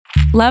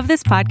Love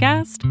this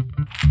podcast?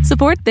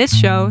 Support this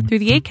show through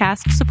the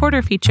Acast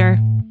supporter feature.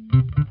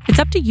 It's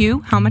up to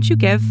you how much you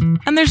give,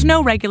 and there's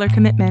no regular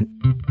commitment.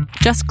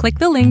 Just click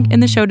the link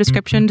in the show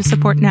description to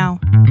support now.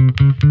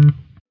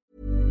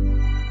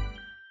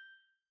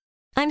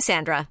 I'm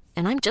Sandra,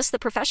 and I'm just the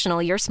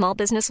professional your small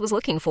business was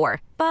looking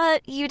for.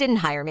 But you didn't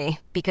hire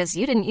me because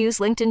you didn't use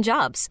LinkedIn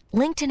Jobs.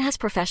 LinkedIn has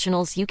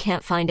professionals you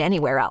can't find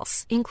anywhere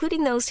else,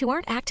 including those who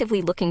aren't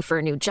actively looking for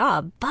a new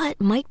job, but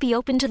might be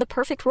open to the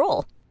perfect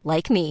role,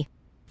 like me.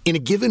 In a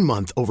given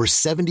month, over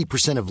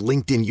 70% of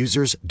LinkedIn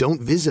users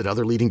don't visit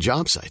other leading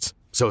job sites.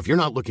 So if you're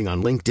not looking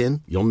on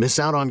LinkedIn, you'll miss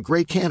out on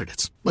great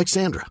candidates like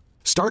Sandra.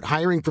 Start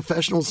hiring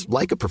professionals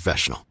like a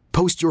professional.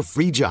 Post your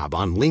free job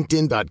on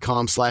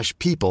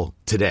linkedin.com/people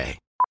today.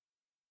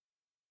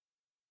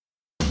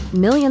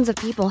 Millions of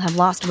people have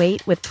lost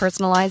weight with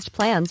personalized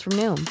plans from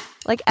Noom.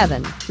 Like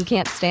Evan, who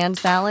can't stand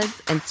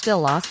salads and still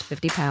lost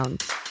 50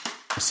 pounds.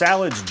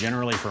 Salads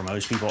generally for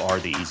most people are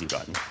the easy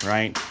button,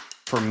 right?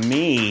 For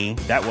me,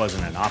 that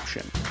wasn't an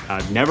option.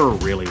 I never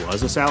really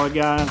was a salad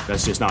guy.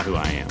 That's just not who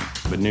I am.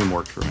 But Noom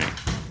worked for me.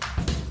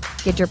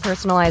 Get your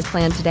personalized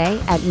plan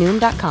today at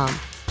Noom.com.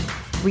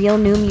 Real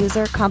Noom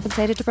user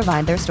compensated to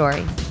provide their story.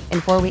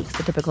 In 4 weeks,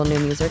 the typical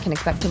Noom user can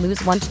expect to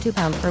lose 1 to 2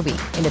 pounds per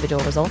week.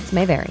 Individual results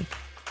may vary.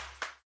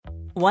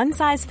 One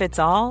size fits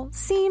all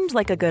seemed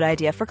like a good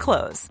idea for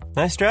clothes.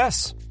 Nice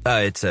dress.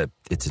 It's a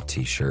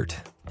t-shirt.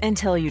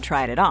 Until you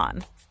tried it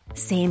on.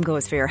 Same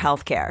goes for your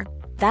healthcare.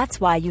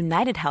 That's why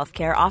United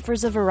Healthcare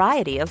offers a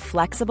variety of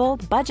flexible,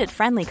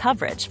 budget-friendly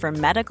coverage for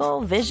medical,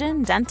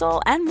 vision,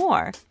 dental, and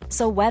more.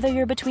 So whether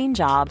you're between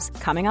jobs,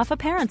 coming off a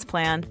parent's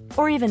plan,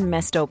 or even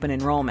missed open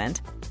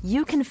enrollment,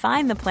 you can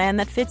find the plan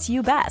that fits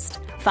you best.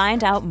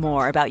 Find out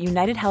more about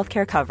United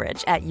Healthcare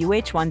coverage at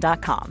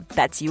uh1.com.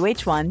 That's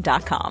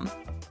uh1.com.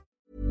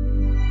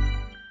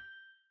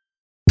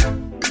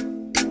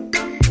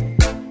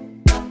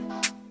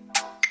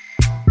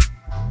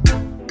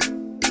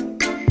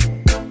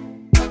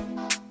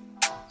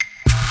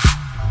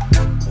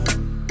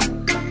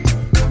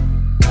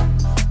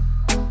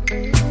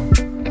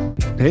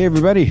 Hey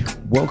everybody,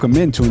 welcome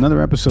into another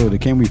episode of the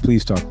Can We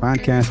Please Talk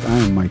podcast. I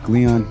am Mike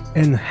Leon.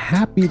 And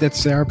happy that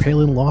Sarah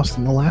Palin lost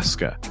in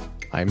Alaska.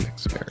 I'm Nick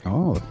Severi.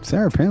 Oh,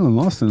 Sarah Palin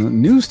lost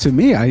in news to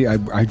me.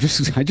 I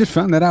just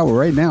found that out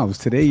right now. It was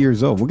today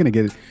years old. We're going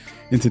to get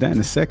into that in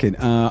a second.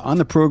 On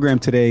the program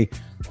today,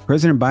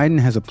 President Biden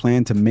has a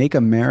plan to make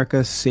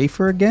America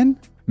safer again.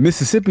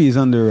 Mississippi is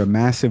under a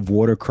massive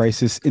water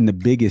crisis in the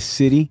biggest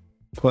city.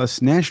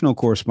 Plus, national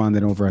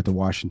correspondent over at the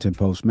Washington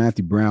Post,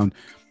 Matthew Brown,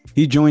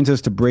 he joins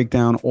us to break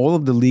down all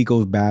of the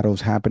legal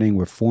battles happening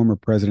with former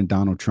President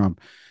Donald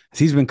Trump.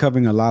 He's been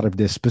covering a lot of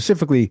this,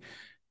 specifically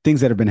things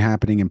that have been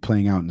happening and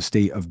playing out in the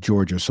state of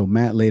Georgia. So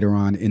Matt, later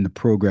on in the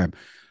program,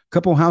 a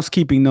couple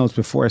housekeeping notes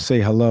before I say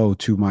hello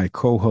to my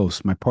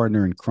co-host, my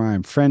partner in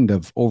crime, friend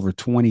of over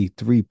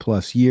 23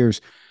 plus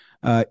years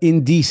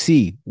in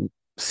DC,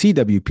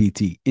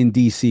 CWPT in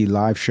DC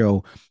live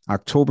show,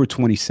 October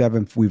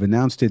 27th. We've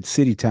announced it,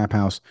 City Tap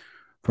House.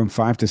 From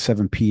 5 to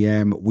 7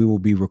 p.m., we will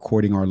be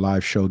recording our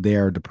live show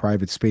there, the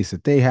private space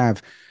that they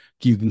have.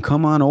 You can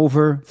come on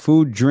over,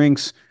 food,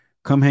 drinks,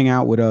 come hang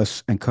out with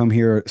us and come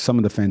hear some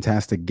of the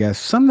fantastic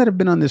guests, some that have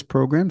been on this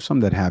program,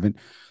 some that haven't,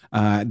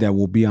 that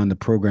will be on the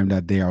program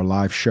that day, our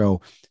live show.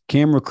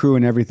 Camera crew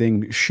and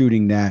everything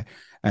shooting that.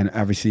 And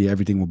obviously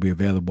everything will be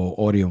available,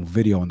 audio and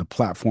video on the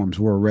platforms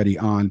we're already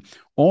on.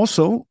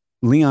 Also,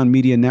 Leon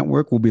Media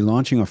Network will be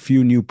launching a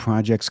few new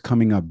projects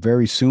coming up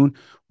very soon.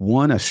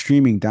 One, a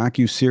streaming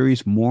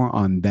docu-series, more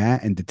on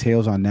that and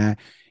details on that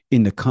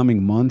in the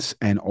coming months,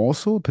 and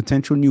also a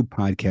potential new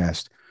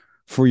podcast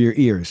for your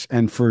ears.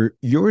 And for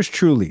yours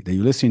truly that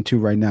you're listening to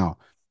right now,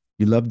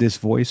 you love this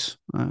voice.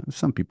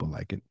 Some people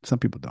like it. Some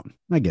people don't.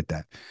 I get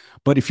that.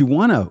 But if you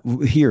want to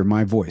hear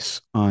my voice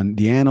on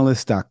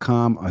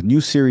theanalyst.com, a new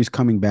series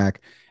coming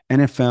back,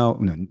 NFL,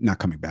 no, not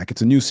coming back.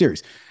 It's a new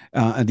series.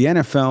 The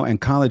NFL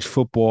and college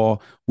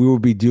football, we will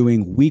be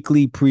doing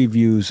weekly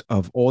previews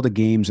of all the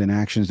games and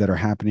actions that are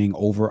happening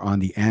over on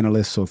The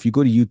Analyst. So if you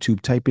go to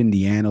YouTube, type in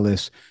The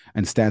Analyst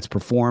and Stats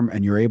Perform,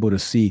 and you're able to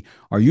see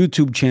our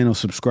YouTube channel,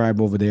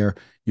 subscribe over there.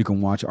 You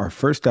can watch our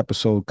first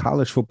episode,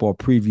 college football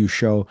preview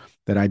show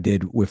that I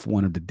did with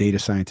one of the data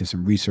scientists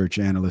and research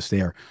analysts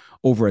there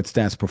over at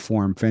Stats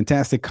Perform.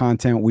 Fantastic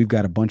content. We've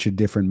got a bunch of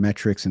different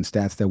metrics and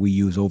stats that we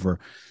use over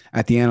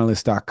at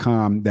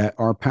theanalyst.com that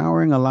are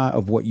powering a lot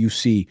of what you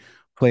see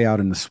play out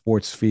in the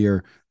sports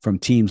sphere from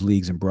teams,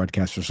 leagues, and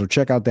broadcasters. So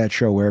check out that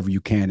show wherever you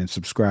can and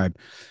subscribe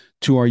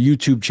to our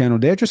YouTube channel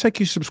there, just like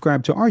you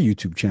subscribe to our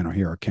YouTube channel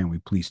here at Can We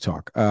Please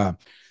Talk. All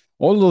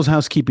of those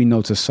housekeeping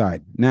notes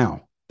aside,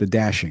 now the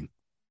dashing,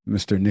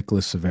 Mr.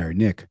 Nicholas Severi.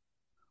 Nick,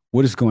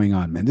 what is going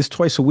on, man? This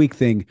twice a week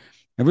thing,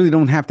 I really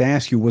don't have to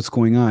ask you what's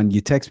going on. You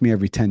text me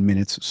every 10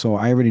 minutes, so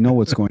I already know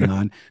what's going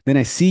on. Then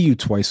I see you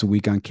twice a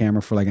week on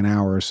camera for like an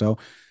hour or so.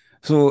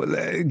 So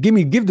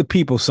give the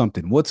people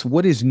something.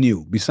 What is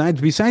new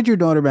besides your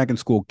daughter back in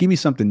school? Give me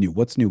something new.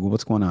 What's new?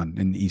 What's going on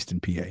in Eastern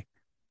PA?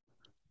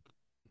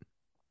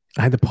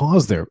 I had to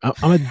pause there.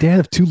 I'm a dad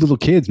of two little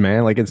kids,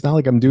 man. Like, it's not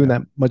like I'm doing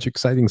that much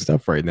exciting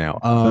stuff right now.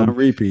 On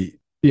repeat.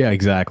 Yeah,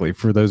 exactly.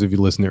 For those of you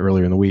listening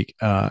earlier in the week,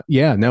 get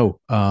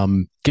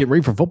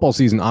ready for football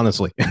season.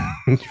 Honestly,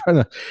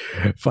 trying to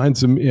find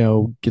some,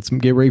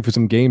 get ready for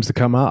some games to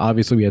come out.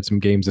 Obviously, we had some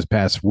games this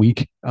past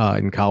week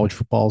in college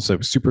football,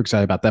 so super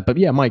excited about that. But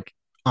yeah, Mike,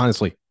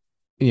 honestly,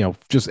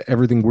 just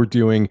everything we're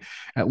doing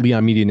at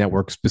Leon Media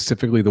Network,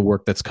 specifically the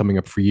work that's coming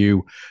up for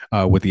you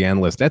with the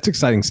analyst. That's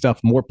exciting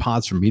stuff. More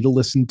pods for me to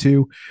listen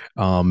to.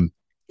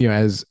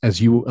 As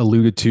you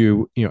alluded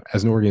to,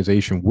 as an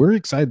organization, we're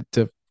excited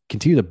to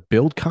continue to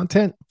build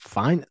content,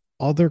 find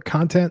other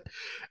content,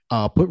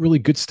 put really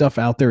good stuff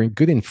out there and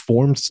good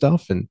informed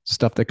stuff and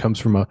stuff that comes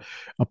from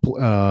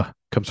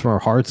comes from our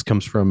hearts,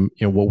 comes from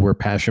what we're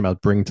passionate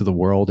about bringing to the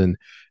world and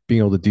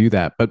being able to do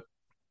that. But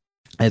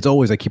as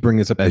always, I keep bringing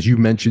this up, as you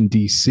mentioned,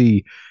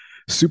 DC,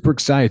 super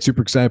excited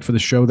for the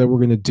show that we're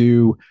going to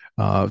do.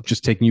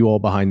 Just taking you all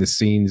behind the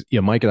scenes.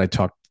 Mike and I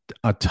talked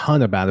a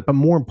ton about it, but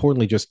more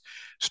importantly, just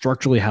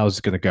structurally, how is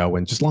it going to go?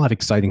 And just a lot of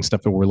exciting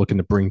stuff that we're looking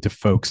to bring to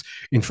folks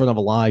in front of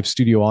a live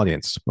studio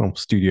audience. Well,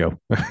 studio,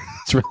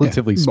 it's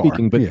relatively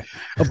speaking, but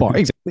a bar.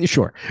 Exactly.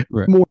 Sure.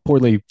 Right. More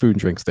importantly, food and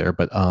drinks there.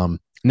 But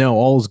no,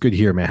 all is good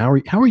here, man. How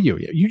are you?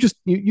 You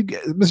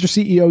Mr.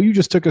 CEO, you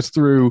just took us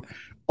through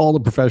all the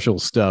professional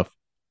stuff.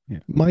 Yeah.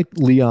 Mike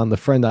Leon, the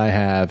friend I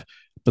have,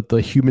 but the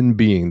human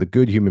being, the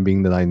good human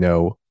being that I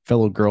know,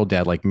 fellow girl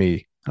dad like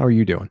me. How are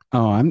you doing?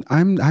 Oh,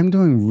 I'm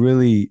doing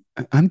really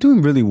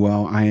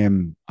well. I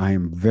am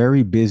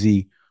very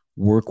busy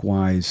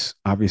work-wise.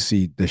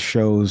 Obviously, the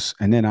shows,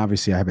 and then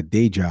obviously I have a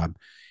day job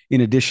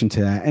in addition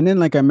to that. And then,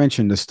 like I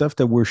mentioned, the stuff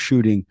that we're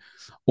shooting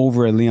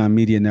over at Leon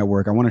Media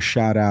Network. I want to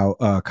shout out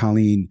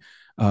Colleen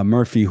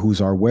Murphy,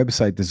 who's our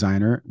website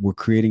designer. We're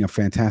creating a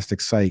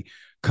fantastic site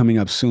coming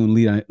up soon,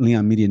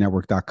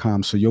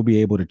 leonmedianetwork.com. So you'll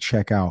be able to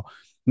check out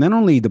not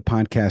only the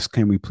podcast,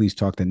 Can We Please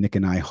Talk, that Nick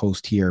and I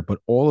host here, but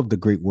all of the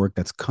great work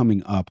that's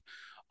coming up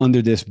under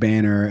this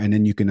banner. And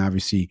then you can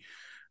obviously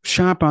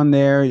shop on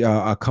there.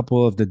 A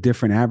couple of the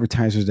different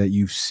advertisers that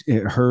you've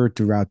heard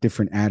throughout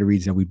different ad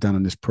reads that we've done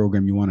on this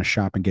program. You want to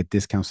shop and get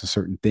discounts to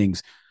certain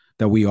things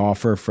that we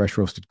offer. Fresh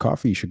roasted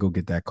coffee. You should go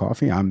get that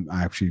coffee. I'm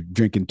actually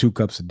drinking 2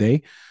 cups a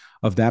day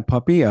of that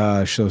puppy.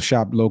 So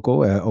shop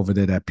local over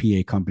there, that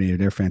PA company.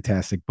 They're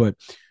fantastic. But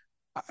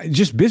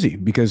just busy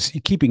because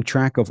keeping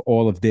track of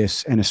all of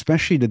this, and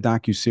especially the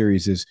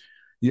docuseries, is,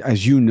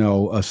 as you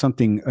know,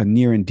 something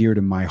near and dear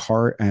to my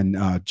heart.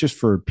 And just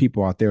for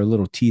people out there, a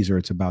little teaser,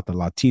 it's about the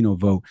Latino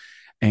vote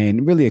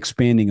and really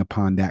expanding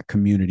upon that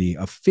community.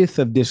 A fifth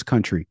of this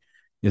country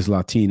is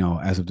Latino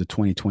as of the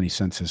 2020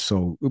 census.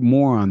 So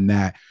more on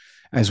that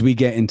as we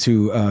get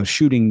into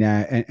shooting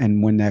that.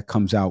 And when that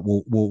comes out,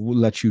 we'll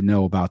let you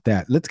know about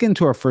that. Let's get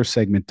into our first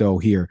segment, though,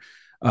 here.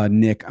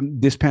 Nick,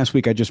 this past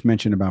week, I just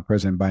mentioned about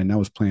President Biden. I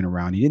was playing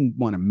around. He didn't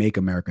want to make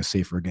America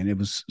safer again. It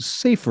was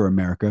Safer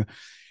America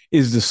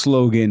is the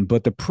slogan.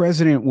 But the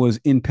president was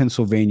in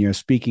Pennsylvania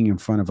speaking in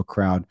front of a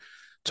crowd,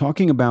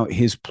 talking about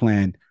his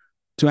plan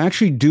to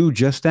actually do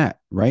just that,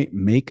 right?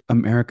 Make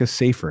America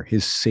safer,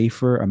 his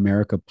Safer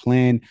America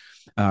plan.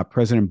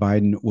 President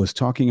Biden was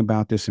talking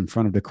about this in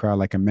front of the crowd.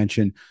 Like I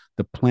mentioned,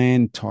 the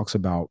plan talks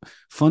about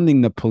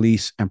funding the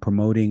police and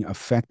promoting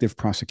effective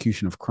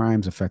prosecution of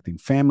crimes affecting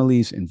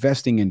families,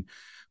 investing in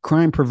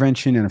crime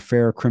prevention and a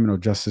fair criminal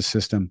justice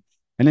system,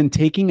 and then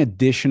taking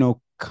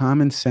additional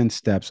common sense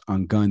steps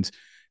on guns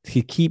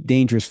to keep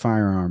dangerous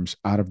firearms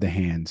out of the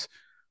hands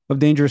of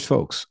dangerous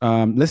folks.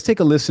 Let's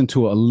take a listen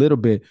to a little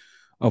bit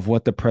of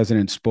what the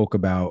president spoke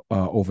about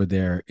over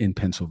there in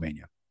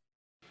Pennsylvania.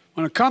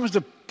 When it comes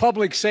to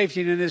public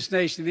safety in this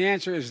nation, the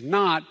answer is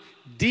not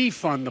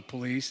defund the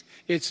police,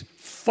 it's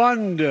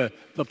fund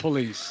the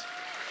police.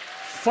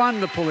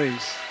 Fund the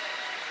police.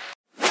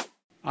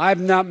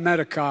 I've not met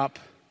a cop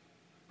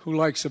who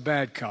likes a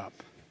bad cop.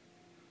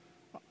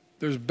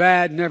 There's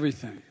bad in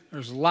everything.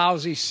 There's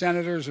lousy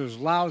senators, there's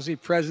lousy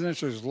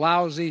presidents, there's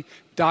lousy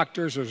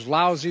doctors, there's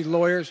lousy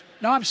lawyers.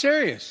 No, I'm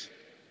serious.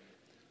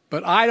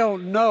 But I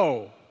don't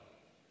know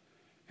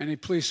any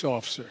police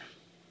officer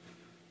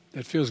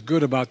that feels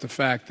good about the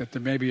fact that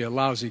there may be a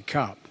lousy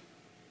cop.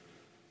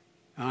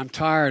 I'm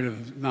tired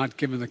of not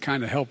giving the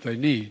kind of help they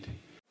need.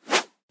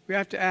 We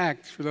have to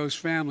act for those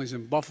families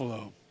in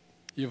Buffalo,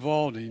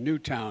 Uvalde,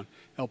 Newtown,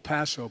 El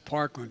Paso,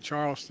 Parkland,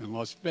 Charleston,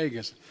 Las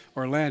Vegas,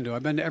 Orlando.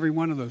 I've been to every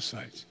one of those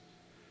sites.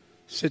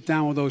 Sit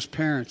down with those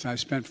parents. I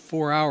spent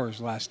 4 hours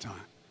last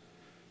time.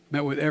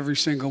 Met with every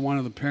single one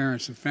of the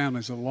parents and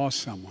families that lost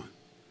someone.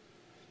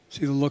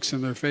 See the looks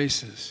in their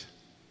faces.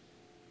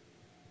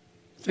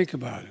 Think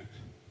about it.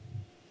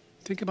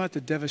 Think about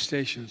the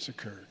devastation that's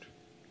occurred.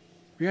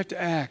 We have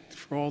to act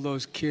for all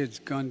those kids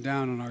gunned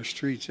down on our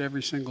streets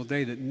every single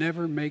day that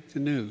never make the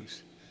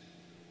news.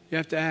 You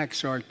have to act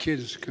so our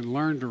kids can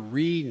learn to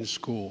read in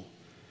school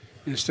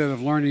instead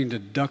of learning to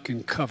duck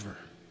and cover.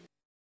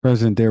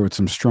 President there with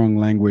some strong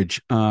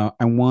language. I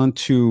want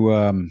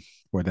to,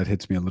 boy, that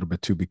hits me a little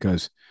bit too,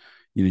 because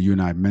you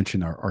and I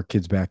mentioned our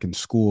kids back in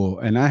school,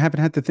 and I haven't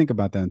had to think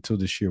about that until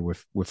this year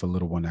with a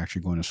little one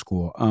actually going to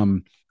school.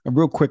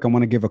 Real quick, I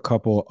want to give a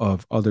couple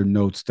of other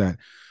notes that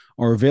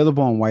are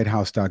available on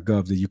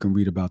whitehouse.gov that you can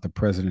read about the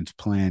president's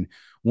plan.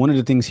 One of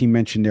the things he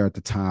mentioned there at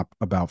the top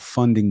about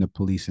funding the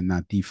police and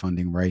not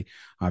defunding, right?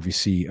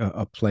 Obviously,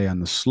 a play on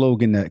the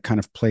slogan that kind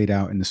of played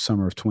out in the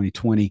summer of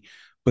 2020.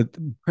 But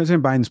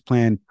President Biden's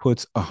plan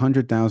puts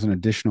 100,000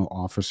 additional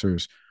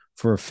officers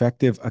for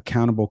effective,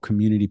 accountable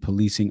community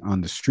policing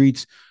on the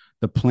streets.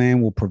 The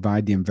plan will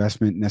provide the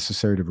investment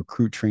necessary to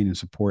recruit, train, and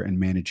support and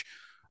manage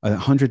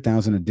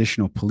 100,000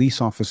 additional police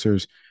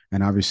officers.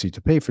 And obviously,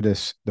 to pay for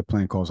this, the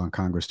plan calls on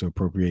Congress to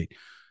appropriate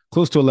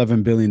close to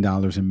 $11 billion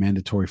in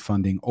mandatory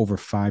funding over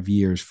 5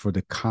 years for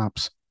the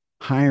COPS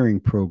hiring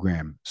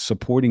program,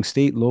 supporting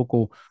state,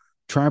 local,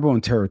 tribal,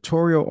 and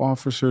territorial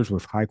officers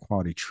with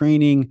high-quality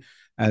training,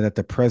 that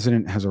the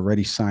president has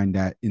already signed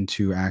that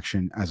into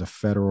action as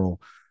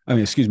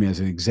as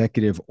an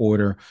executive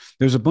order.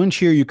 There's a bunch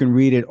here. You can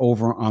read it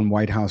over on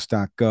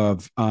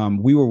whitehouse.gov.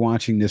 We were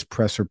watching this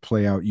presser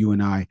play out, you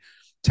and I,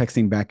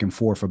 texting back and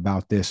forth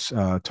about this,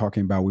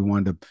 talking about we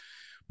wanted to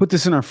put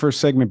this in our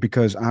first segment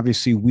because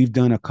obviously we've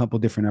done a couple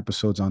different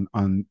episodes on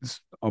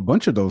a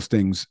bunch of those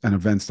things and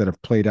events that have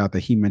played out that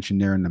he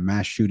mentioned there in the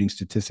mass shooting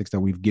statistics that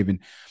we've given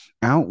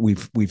out.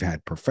 We've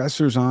had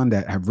professors on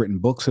that have written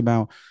books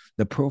about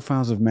the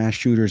profiles of mass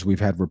shooters.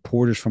 We've had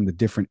reporters from the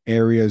different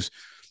areas,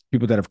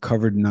 people that have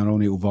covered not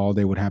only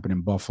Uvalde, what happened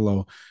in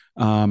Buffalo.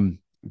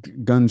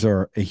 Guns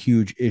are a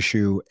huge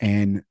issue.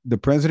 And the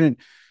president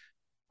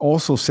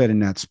also said in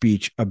that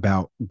speech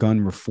about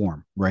gun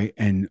reform, right?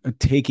 And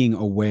taking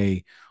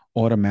away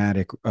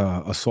automatic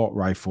assault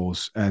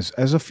rifles, as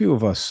a few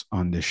of us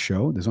on this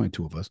show, there's only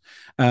two of us,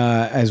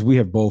 as we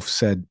have both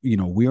said,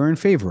 we are in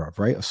favor of,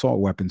 right? Assault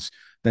weapons,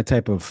 that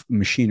type of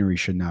machinery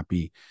should not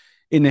be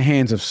in the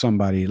hands of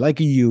somebody like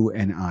you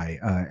and I,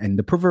 and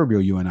the proverbial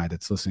you and I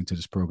that's listening to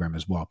this program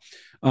as well.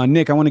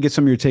 Nick, I want to get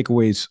some of your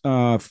takeaways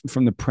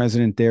from the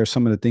president there,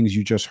 some of the things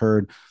you just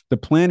heard. The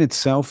plan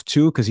itself,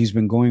 too, because he's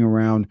been going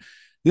around.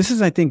 This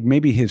is, I think,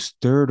 maybe his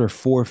third or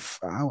fourth,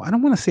 I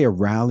don't want to say a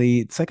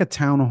rally. It's like a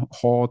town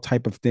hall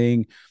type of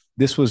thing.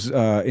 This was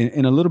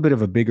in a little bit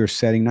of a bigger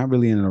setting, not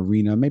really in an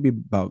arena, maybe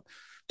about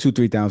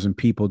 2,000-3,000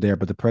 people there.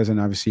 But the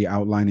president obviously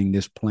outlining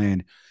this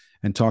plan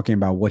and talking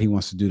about what he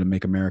wants to do to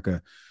make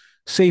America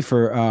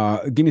safer.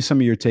 Give me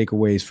some of your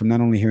takeaways from not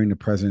only hearing the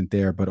president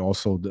there, but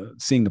also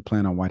seeing the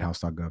plan on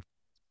whitehouse.gov.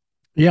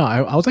 Yeah,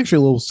 I was actually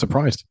a little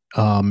surprised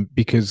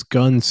because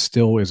guns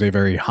still is a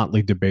very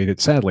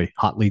sadly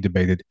hotly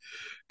debated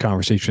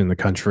conversation in the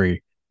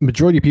country.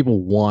 Majority of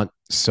people want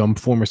some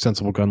form of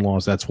sensible gun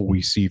laws. That's what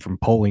we see from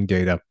polling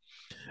data.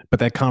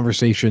 But that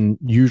conversation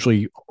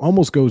usually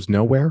almost goes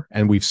nowhere.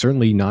 And we've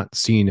certainly not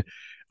seen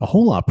a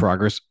whole lot of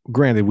progress.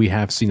 Granted, we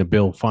have seen a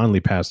bill finally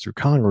pass through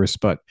Congress,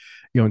 but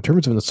in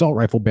terms of an assault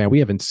rifle ban, we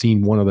haven't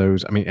seen one of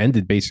those.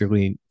 Ended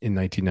basically in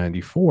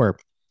 1994.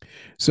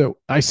 So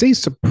I say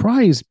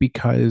surprised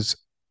because,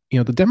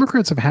 the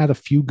Democrats have had a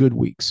few good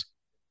weeks.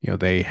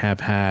 They have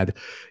had,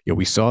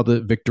 we saw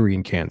the victory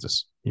in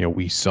Kansas.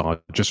 We saw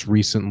just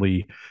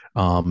recently,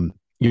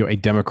 a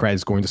Democrat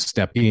is going to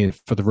step in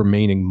for the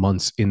remaining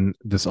months in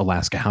this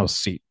Alaska House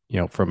seat,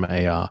 from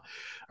a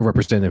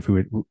representative who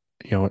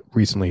had,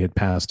 recently had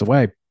passed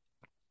away.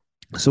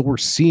 So we're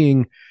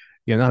seeing,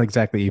 not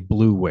exactly a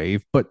blue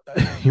wave, but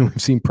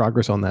we've seen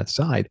progress on that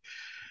side.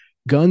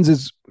 Guns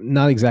is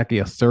not exactly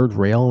a third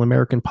rail in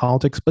American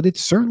politics, but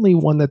it's certainly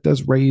one that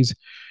does raise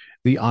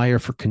the ire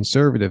for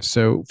conservatives.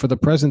 So for the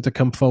president to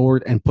come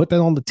forward and put that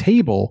on the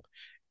table,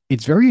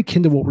 it's very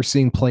akin to what we're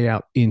seeing play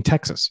out in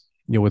Texas,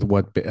 with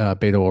what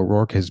Beto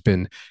O'Rourke has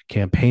been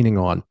campaigning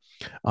on.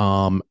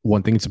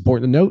 One thing it's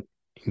important to note,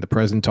 the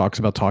president talks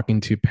about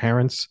talking to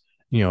parents,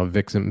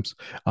 victims,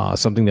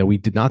 something that we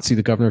did not see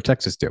the governor of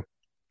Texas do.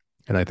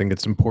 And I think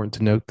it's important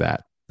to note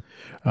that.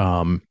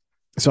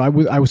 So I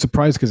was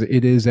surprised because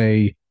it's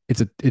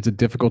a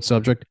difficult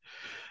subject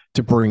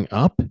to bring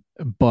up,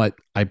 but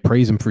I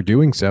praise him for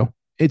doing so.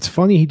 It's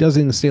funny he does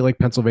it in a state like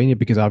Pennsylvania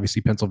because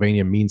obviously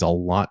Pennsylvania means a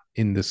lot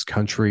in this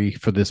country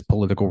for this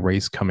political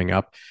race coming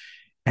up.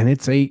 And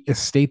it's a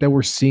state that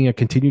we're seeing a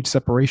continued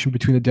separation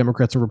between the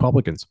Democrats and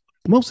Republicans,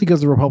 mostly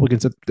because the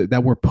Republicans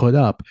that were put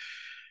up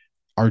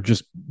are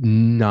just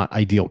not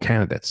ideal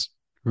candidates.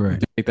 Right.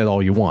 You take that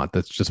all you want.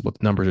 That's just what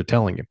the numbers are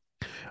telling you.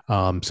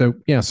 So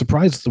yeah,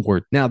 surprise is the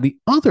word. Now, the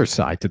other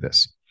side to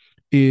this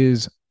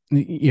is,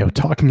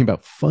 talking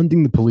about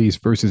funding the police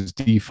versus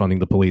defunding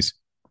the police.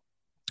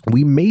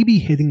 We may be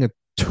hitting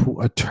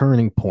a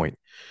turning point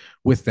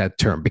with that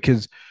term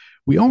because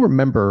we all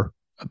remember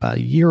about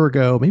a year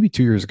ago, maybe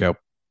 2 years ago,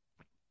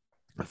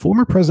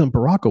 former President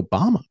Barack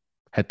Obama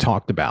had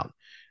talked about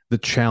the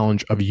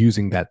challenge of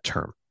using that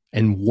term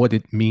and what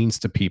it means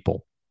to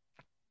people.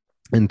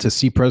 And to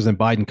see President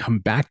Biden come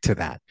back to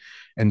that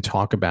and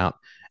talk about,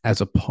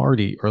 as a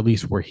party, or at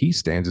least where he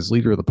stands as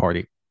leader of the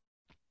party,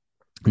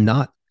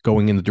 not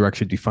going in the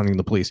direction of defunding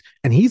the police.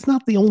 And he's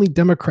not the only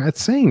Democrat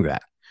saying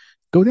that.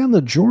 Go down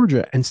to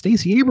Georgia, and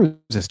Stacey Abrams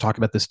has talked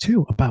about this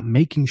too, about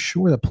making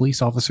sure that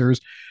police officers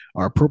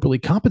are appropriately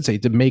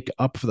compensated to make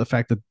up for the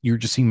fact that you're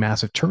just seeing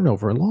massive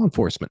turnover in law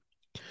enforcement.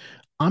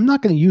 I'm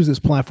not going to use this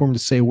platform to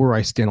say where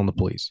I stand on the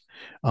police.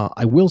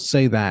 I will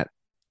say that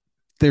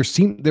there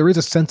is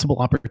a sensible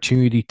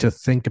opportunity to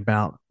think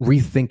about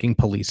rethinking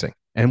policing.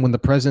 And when the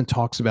president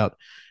talks about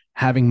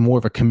having more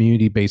of a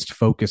community-based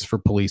focus for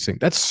policing,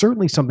 that's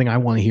certainly something I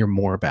want to hear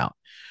more about.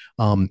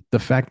 The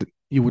fact that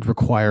it would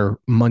require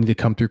money to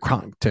come through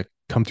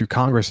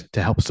Congress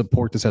to help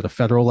support this at a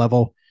federal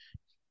level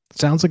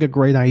sounds like a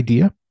great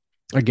idea.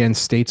 Again,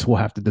 states will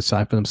have to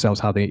decide for themselves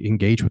how they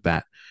engage with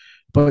that.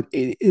 But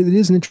it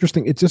is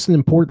it's just an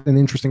important and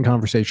interesting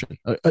conversation.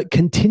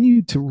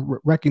 Continue to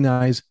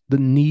recognize the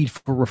need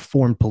for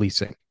reformed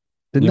policing.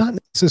 To not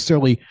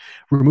necessarily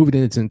remove it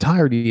in its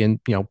entirety and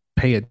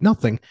pay it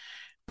nothing,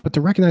 but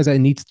to recognize that it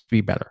needs to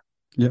be better.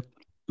 Yep.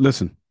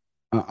 Listen,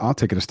 I'll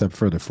take it a step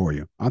further for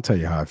you. I'll tell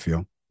you how I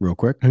feel real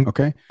quick.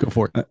 Okay. Go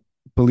for it.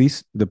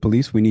 The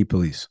police, we need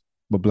police,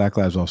 but Black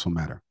lives also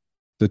matter.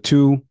 The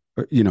two,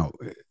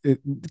 it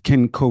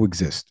can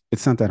coexist.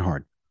 It's not that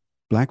hard.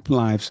 Black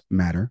lives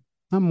matter,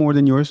 not more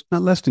than yours,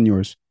 not less than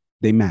yours.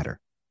 They matter.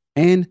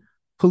 And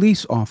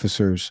police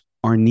officers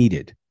are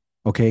needed.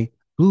 Okay.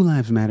 Blue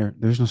lives matter.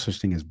 There's no such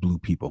thing as blue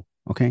people.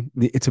 Okay.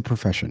 It's a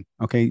profession.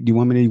 Okay. Do you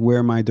want me to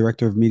wear my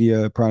director of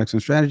media products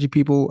and strategy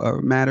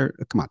people matter?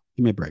 Come on,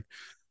 give me a break.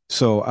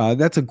 So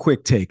that's a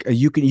quick take.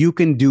 You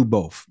can do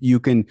both. You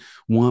can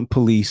want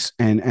police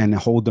and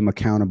hold them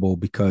accountable,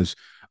 because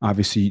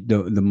obviously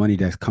the money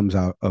that comes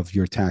out of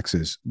your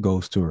taxes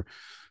goes to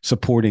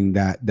supporting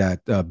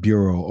that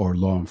bureau or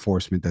law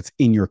enforcement that's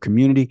in your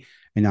community.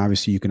 And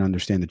obviously you can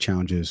understand the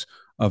challenges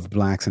of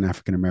Blacks and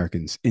African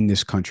Americans in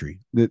this country.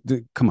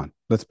 Come on,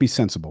 let's be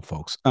sensible,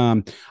 folks.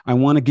 I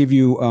want to give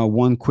you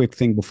one quick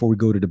thing before we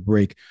go to the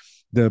break.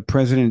 The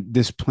president,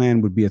 this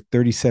plan would be a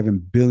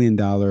 $37 billion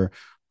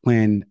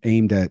plan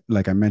aimed at,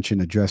 like I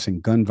mentioned,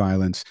 addressing gun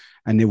violence,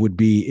 and it would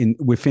be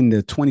within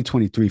the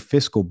 2023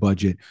 fiscal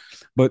budget.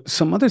 But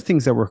some other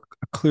things that were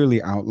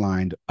clearly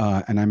outlined,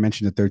 and I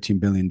mentioned the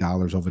 $13 billion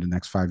over the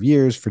next 5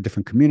 years for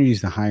different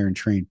communities to hire and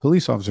train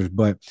police officers,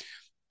 but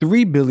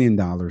 $3 billion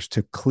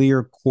to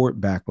clear court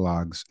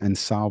backlogs and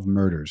solve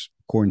murders,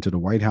 according to the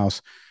White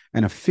House,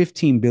 and a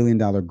 $15 billion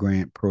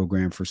grant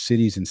program for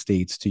cities and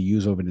states to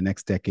use over the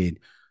next decade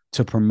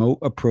to promote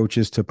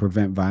approaches to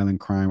prevent violent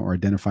crime or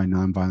identify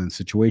nonviolent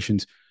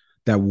situations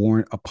that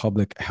warrant a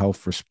public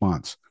health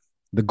response.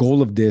 The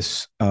goal of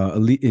this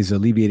is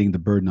alleviating the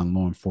burden on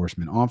law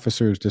enforcement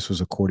officers. This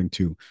was according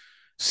to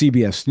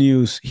CBS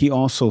News. He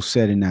also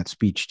said in that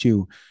speech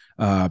too,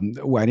 I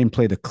didn't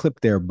play the clip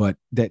there, but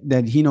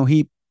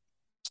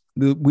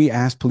we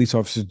asked police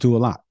officers to do a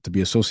lot, to be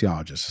a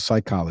sociologist, a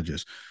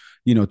psychologist,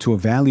 to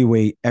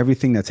evaluate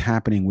everything that's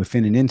happening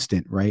within an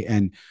instant, right?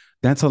 And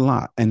that's a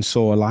lot. And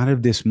so a lot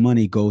of this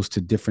money goes to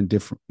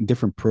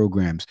different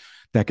programs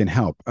that can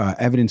help.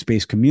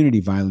 Evidence-based community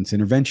violence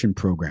intervention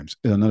programs,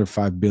 another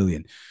 $5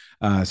 billion.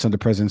 So the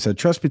president said,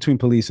 trust between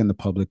police and the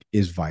public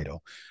is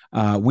vital.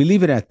 We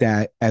leave it at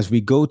that as we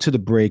go to the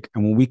break.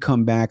 And when we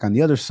come back on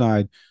the other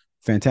side,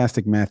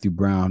 fantastic Matthew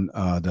Brown,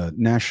 the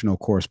national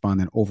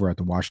correspondent over at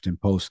the Washington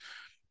Post,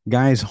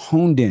 guys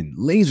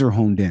laser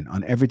honed in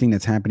on everything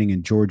that's happening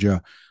in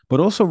Georgia, but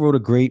also wrote a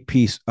great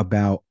piece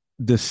about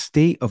the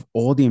state of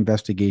all the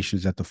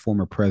investigations that the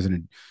former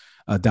president,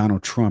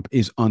 Donald Trump,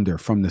 is under,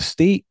 from the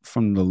state,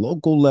 from the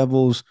local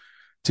levels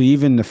to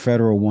even the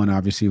federal one,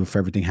 obviously, with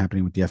everything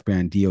happening with the FBI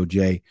and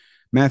DOJ.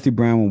 Matthew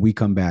Brown, when we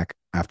come back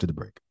after the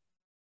break.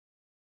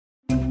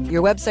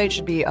 Your website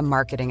should be a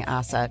marketing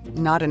asset,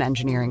 not an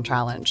engineering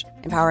challenge.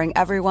 Empowering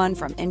everyone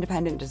from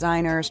independent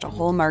designers to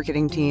whole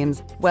marketing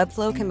teams,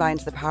 Webflow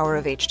combines the power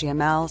of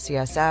HTML,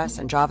 CSS,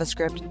 and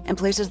JavaScript and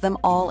places them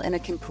all in a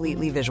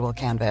completely visual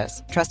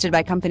canvas. Trusted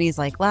by companies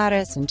like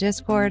Lattice and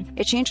Discord,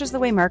 it changes the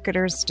way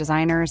marketers,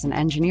 designers, and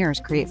engineers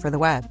create for the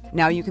web.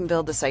 Now you can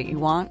build the site you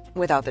want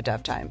without the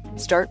dev time.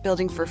 Start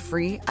building for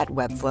free at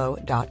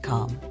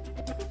webflow.com.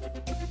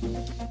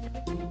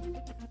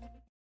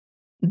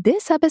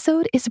 This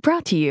episode is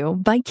brought to you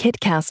by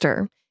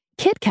Kitcaster.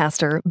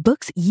 Kitcaster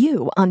books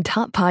you on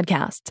top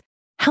podcasts.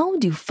 How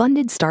do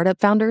funded startup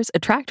founders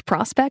attract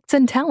prospects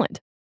and talent?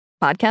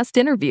 Podcast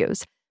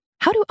interviews.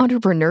 How do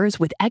entrepreneurs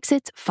with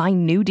exits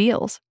find new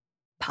deals?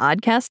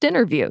 Podcast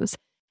interviews.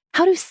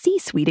 How do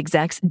C-suite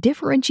execs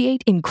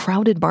differentiate in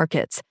crowded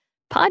markets?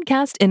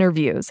 Podcast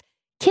interviews.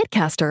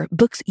 Kitcaster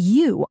books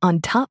you on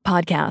top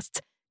podcasts.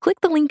 Click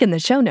the link in the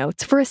show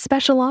notes for a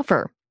special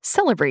offer.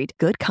 Celebrate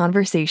good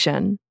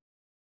conversation.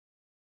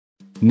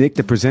 Nick,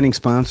 the presenting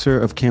sponsor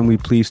of Can We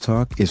Please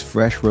Talk, is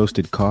Fresh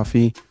Roasted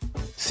Coffee.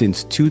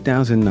 Since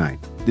 2009,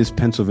 this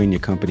Pennsylvania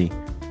company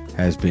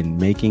has been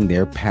making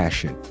their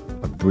passion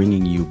of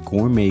bringing you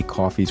gourmet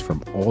coffees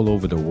from all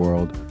over the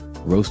world,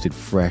 roasted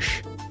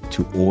fresh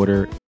to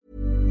order.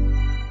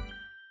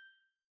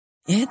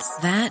 It's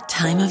that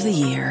time of the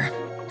year.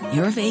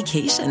 Your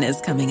vacation is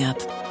coming up.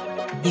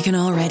 You can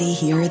already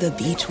hear the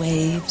beach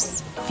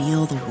waves,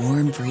 feel the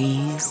warm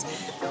breeze,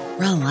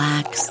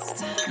 relax,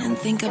 and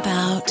think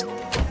about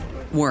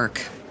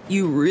work.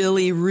 You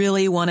really,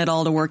 really want it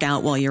all to work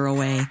out while you're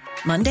away.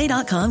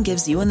 Monday.com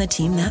gives you and the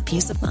team that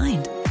peace of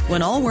mind.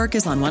 When all work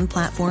is on one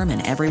platform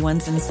and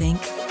everyone's in sync,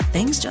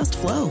 things just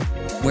flow.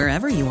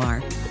 Wherever you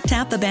are,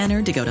 tap the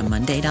banner to go to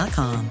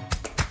Monday.com.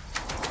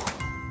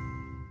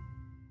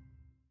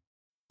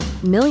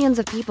 Millions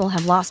of people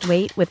have lost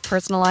weight with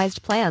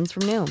personalized plans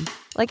from Noom.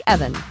 Like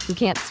Evan, who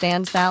can't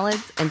stand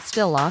salads and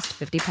still lost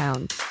 50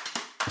 pounds.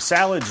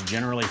 Salads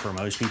generally for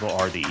most people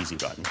are the easy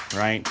button,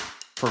 right?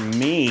 For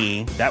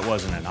me, that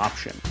wasn't an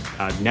option.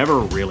 I never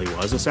really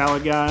was a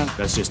salad guy.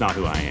 That's just not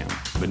who I am.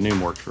 But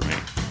Noom worked for me.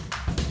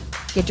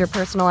 Get your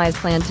personalized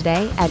plan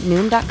today at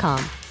Noom.com.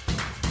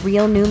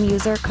 Real Noom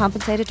user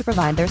compensated to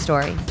provide their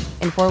story.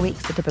 In 4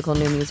 weeks, the typical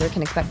Noom user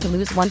can expect to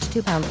lose 1 to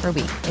 2 pounds per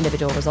week.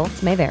 Individual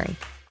results may vary.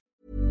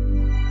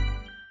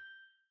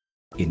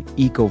 In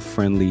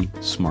eco-friendly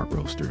smart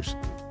roasters.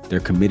 They're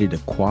committed to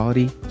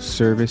quality,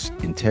 service,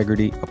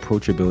 integrity,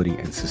 approachability,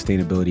 and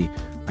sustainability.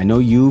 I know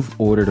you've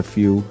ordered a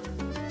few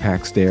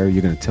packs there.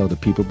 You're going to tell the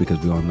people because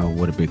we all know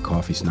what a big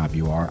coffee snob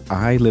you are.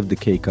 I live the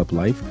K-Cup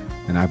life,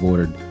 and I've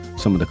ordered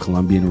some of the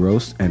Colombian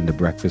roast and the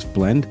breakfast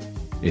blend.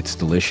 It's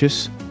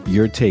delicious.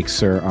 Your take,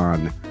 sir,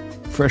 on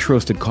Fresh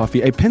Roasted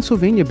Coffee, a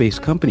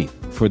Pennsylvania-based company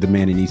for the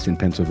man in Eastern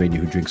Pennsylvania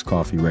who drinks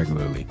coffee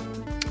regularly.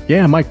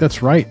 Yeah, Mike,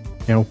 that's right.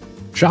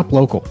 Shop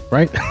local,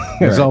 right?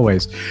 As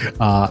always.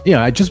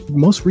 I just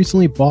most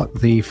recently bought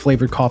the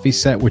flavored coffee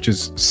set, which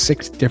is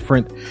 6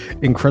 different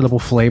incredible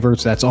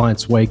flavors. That's on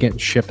its way getting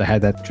shipped. I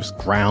had that just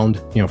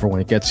ground, for when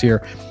it gets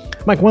here.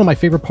 Mike, one of my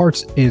favorite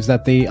parts is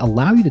that they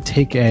allow you to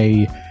take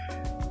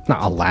what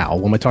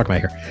am I talking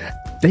about here?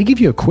 They give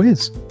you a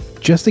quiz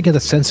just to get a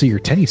sense of your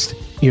taste.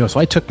 So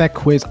I took that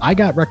quiz. I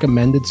got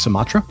recommended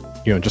Sumatra.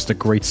 Just a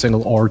great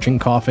single origin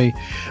coffee.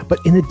 But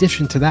in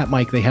addition to that,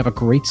 Mike, they have a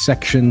great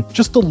section,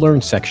 just the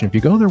learn section. If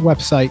you go to their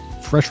website,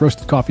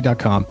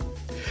 freshroastedcoffee.com,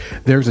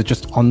 there's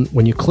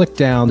when you click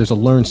down, there's a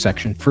learn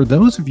section. For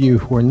those of you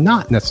who are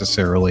not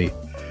necessarily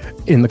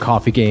in the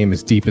coffee game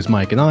as deep as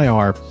Mike and I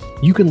are,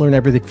 you can learn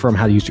everything from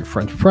how to use your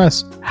French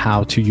press,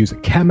 how to use a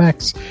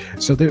Chemex.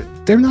 So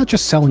they're not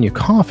just selling you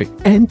coffee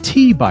and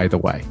tea, by the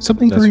way,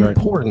 something That's very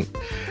important.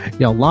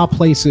 A lot of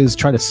places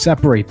try to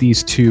separate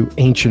these two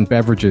ancient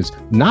beverages,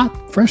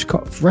 not fresh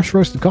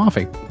roasted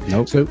coffee.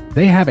 Nope. So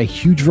they have a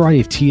huge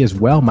variety of tea as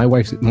well. My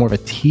wife's more of a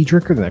tea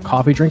drinker than a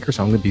coffee drinker,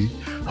 so I'm going to be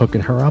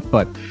hooking her up.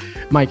 But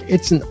Mike,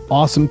 it's an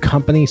awesome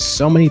company.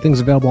 So many things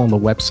available on the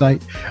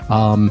website.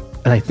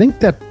 And I think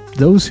that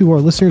those who are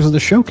listeners of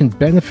the show can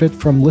benefit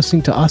from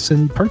listening to us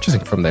and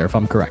purchasing from there, if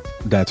I'm correct.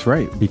 That's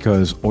right,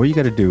 because all you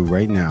got to do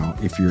right now,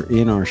 if you're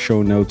in our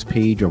show notes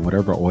page or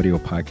whatever audio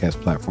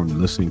podcast platform you're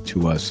listening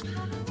to us,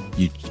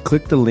 you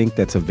click the link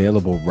that's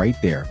available right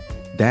there.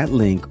 That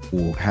link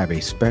will have a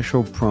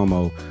special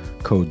promo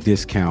code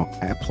discount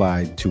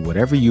applied to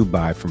whatever you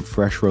buy from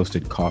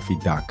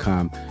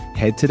freshroastedcoffee.com.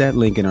 Head to that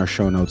link in our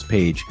show notes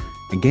page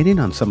and get in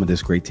on some of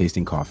this great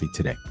tasting coffee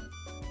today.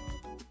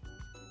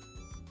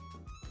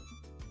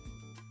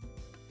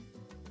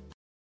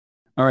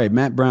 All right,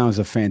 Matt Brown is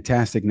a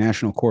fantastic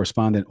national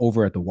correspondent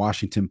over at the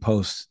Washington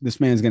Post.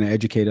 This man's going to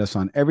educate us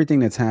on everything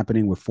that's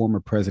happening with former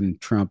President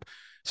Trump,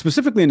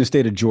 specifically in the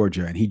state of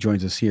Georgia, and he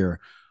joins us here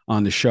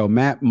on the show.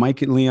 Matt,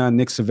 Mike and Leon,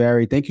 Nick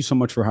Savary, thank you so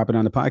much for hopping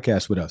on the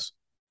podcast with us.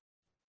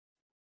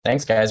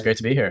 Thanks, guys. Great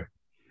to be here.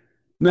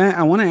 Matt,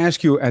 I want to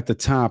ask you at the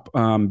top,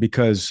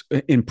 because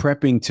in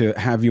prepping to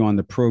have you on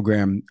the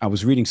program, I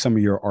was reading some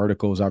of your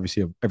articles,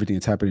 obviously, of everything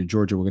that's happened in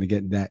Georgia. We're going to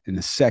get into that in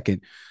a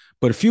second.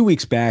 But a few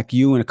weeks back,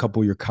 you and a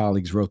couple of your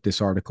colleagues wrote this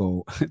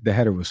article. The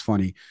header was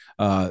funny.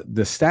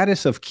 The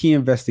status of key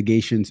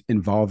investigations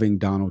involving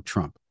Donald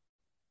Trump.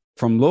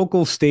 From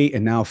local, state,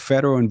 and now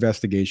federal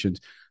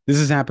investigations, this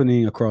is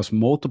happening across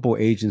multiple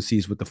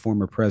agencies with the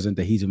former president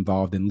that he's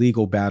involved in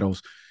legal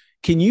battles.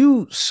 Can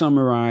you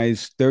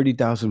summarize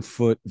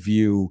 30,000-foot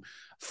view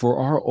for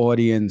our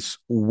audience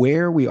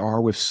where we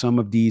are with some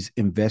of these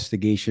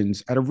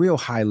investigations at a real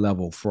high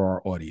level for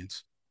our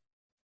audience?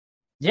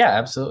 Yeah,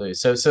 absolutely.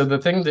 So the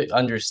thing to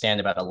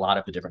understand about a lot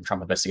of the different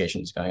Trump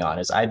investigations going on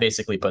is I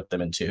basically put them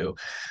into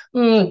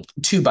 2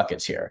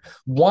 buckets here.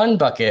 One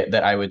bucket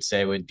that I would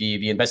say would be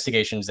the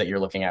investigations that you're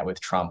looking at with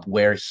Trump,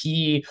 where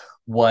he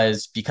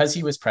was, because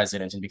he was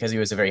president and because he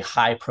was a very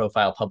high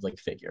profile public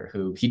figure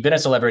who he'd been a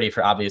celebrity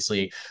for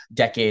obviously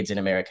decades in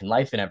American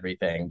life and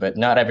everything, but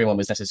not everyone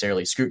was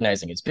necessarily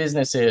scrutinizing his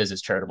businesses,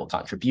 his charitable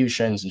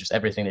contributions, and just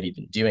everything that he'd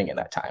been doing in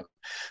that time.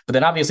 But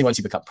then obviously once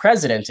you become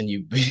president and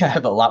you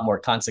have a lot more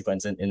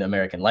consequence in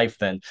American life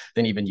than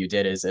even you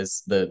did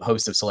as the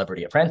host of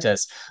Celebrity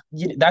Apprentice,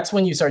 that's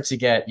when you start to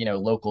get,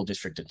 local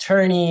district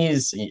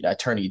attorneys,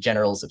 attorney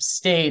generals of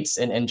states,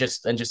 and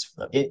just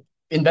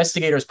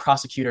investigators,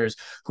 prosecutors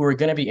who are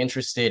going to be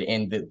interested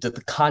in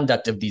the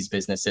conduct of these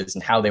businesses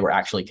and how they were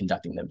actually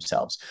conducting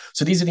themselves.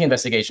 So these are the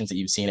investigations that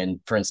you've seen in,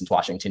 for instance,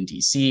 Washington,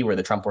 D.C., where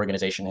the Trump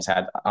Organization has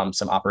had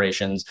some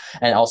operations,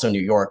 and also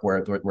New York,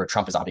 where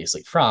Trump is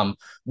obviously from,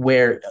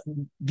 where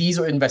these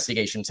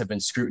investigations have been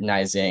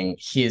scrutinizing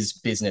his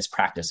business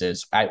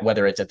practices,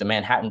 whether it's at the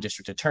Manhattan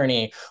District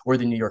Attorney or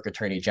the New York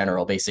Attorney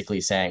General,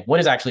 basically saying what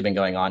has actually been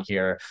going on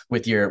here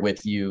with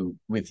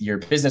your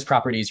business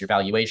properties, your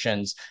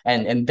valuations,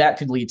 and that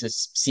could lead to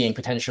seeing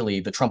potentially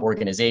the Trump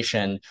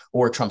Organization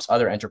or Trump's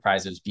other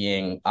enterprises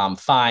being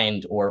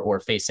fined or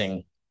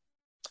facing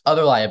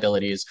other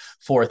liabilities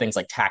for things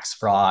like tax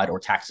fraud or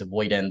tax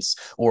avoidance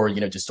or,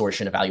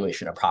 distortion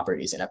evaluation of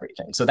properties and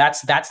everything. So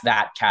that's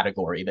that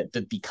category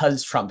that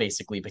because Trump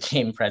basically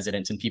became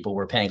president and people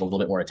were paying a little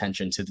bit more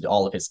attention to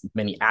all of his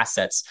many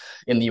assets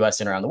in the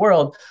US and around the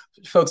world,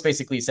 folks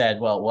basically said,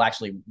 well,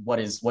 actually, what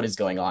is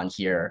going on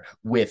here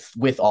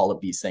with all of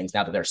these things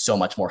now that they're so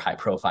much more high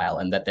profile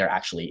and that they're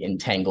actually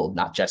entangled,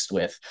 not just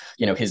with,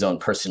 his own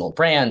personal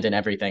brand and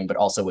everything, but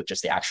also with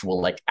just the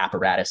actual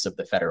apparatus of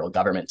the federal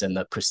government and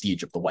the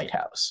prestige of the White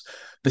House.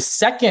 The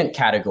second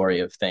category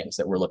of things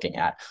that we're looking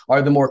at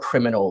are the more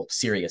criminal,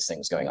 serious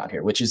things going on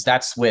here,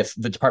 that's with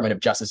the Department of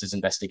Justice's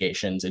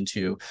investigations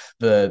into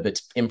the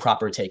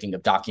improper taking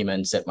of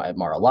documents at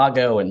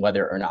Mar-a-Lago and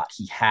whether or not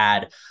he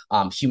had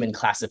human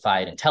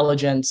classified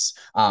intelligence,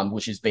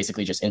 which is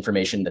basically just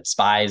information that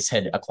spies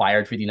had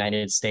acquired for the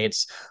United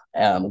States,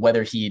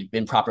 whether he'd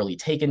improperly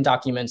taken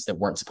documents that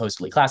weren't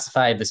supposedly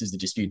classified. This is the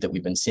dispute that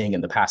we've been seeing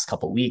in the past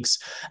couple of weeks.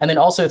 And then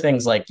also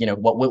things like,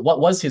 what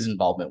was his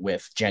involvement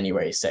with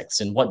January 6th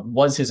and what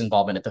was his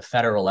involvement at the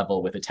federal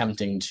level with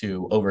attempting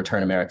to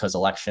overturn America's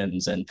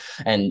elections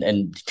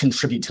and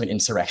contribute to an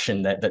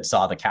insurrection that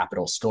saw the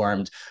Capitol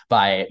stormed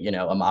by,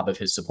 a mob of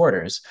his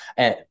supporters.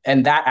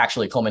 And that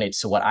actually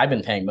culminates to what I've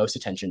been paying most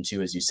attention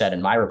to, as you said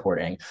in my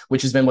reporting,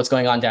 which has been what's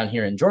going on down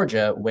here in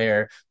Georgia,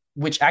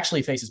 which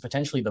actually faces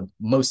potentially the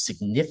most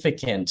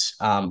significant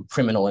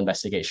criminal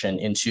investigation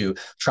into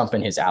Trump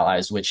and his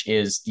allies, which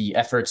is the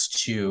efforts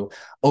to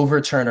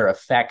overturn or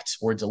affect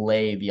or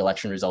delay the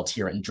election results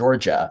here in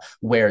Georgia,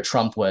 where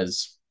Trump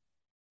was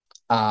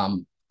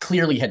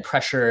clearly had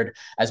pressured,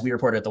 as we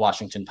reported at the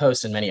Washington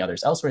Post and many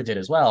others elsewhere did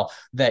as well,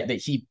 that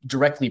he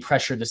directly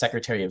pressured the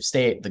Secretary of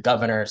State, the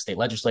governor, state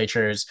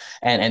legislatures,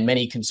 and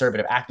many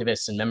conservative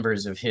activists and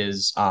members of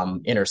his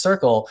inner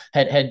circle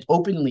had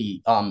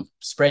openly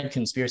spread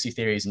conspiracy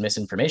theories and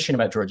misinformation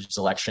about Georgia's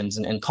elections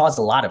and caused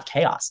a lot of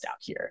chaos down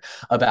here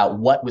about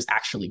what was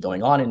actually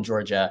going on in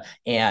Georgia.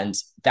 And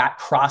that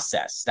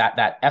process,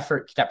 that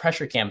effort, that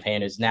pressure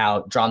campaign has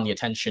now drawn the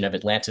attention of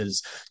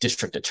Atlanta's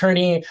district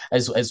attorney,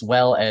 as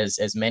well as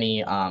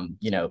many,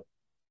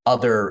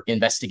 other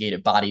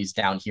investigative bodies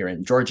down here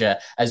in Georgia,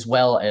 as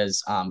well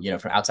as,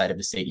 from outside of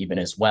the state, even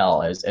as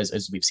well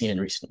as we've seen in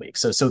recent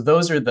weeks. So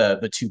those are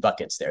the two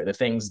buckets there, the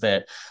things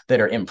that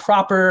are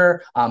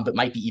improper, but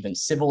might be even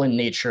civil in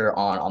nature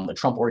on the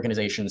Trump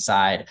Organization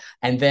side.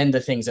 And then the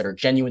things that are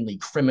genuinely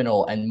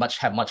criminal and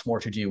have much more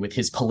to do with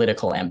his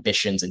political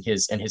ambitions and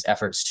his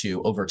efforts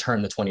to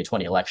overturn the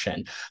 2020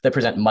 election that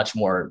present much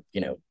more,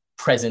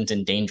 present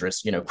and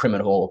dangerous,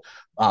 criminal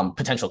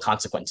potential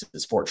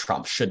consequences for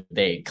Trump should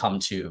they come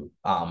to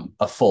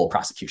a full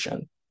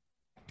prosecution.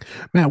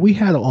 Matt, we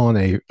had on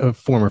a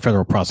former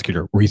federal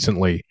prosecutor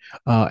recently,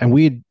 and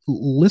we had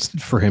listed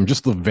for him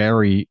just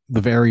the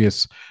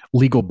various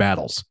legal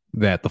battles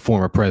that the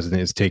former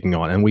president is taking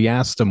on. And we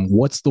asked him,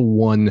 what's the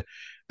one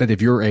that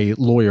if you're a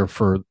lawyer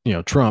for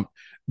Trump,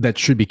 that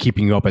should be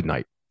keeping you up at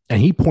night? And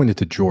he pointed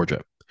to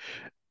Georgia.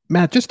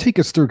 Matt, just take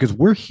us through, because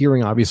we're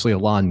hearing obviously a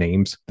lot of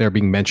names that are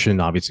being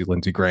mentioned. Obviously,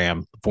 Lindsey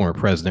Graham, the former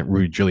president,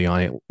 Rudy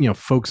Giuliani,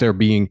 folks that are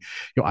being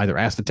either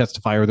asked to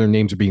testify or their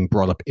names are being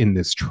brought up in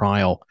this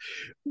trial.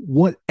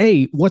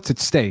 What's at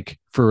stake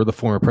for the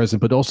former president,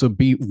 but also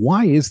B,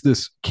 why is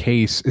this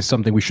case is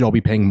something we should all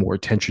be paying more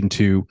attention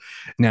to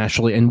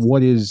nationally, and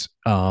what is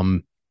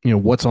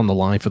what's on the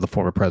line for the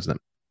former president?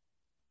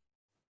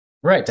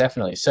 Right,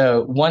 definitely.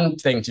 So one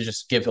thing to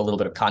just give a little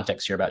bit of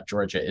context here about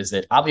Georgia is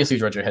that obviously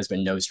Georgia has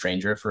been no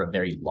stranger for a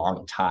very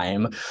long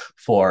time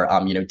for,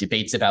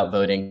 debates about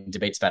voting,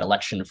 debates about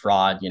election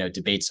fraud,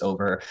 debates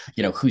over,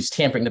 who's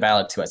tampering the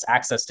ballots, who has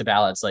access to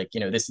ballots.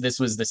 This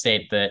was the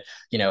state that,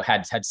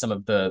 had some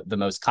of the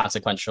most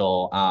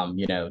consequential,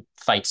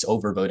 fights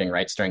over voting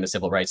rights during the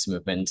civil rights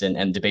movement,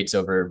 and debates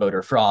over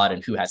voter fraud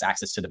and who has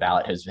access to the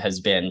ballot has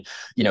been,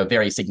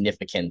 very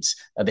significant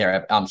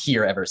there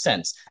here ever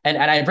since. And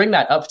I bring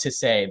that up to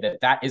say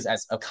that is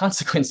as a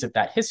consequence of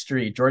that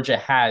history. Georgia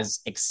has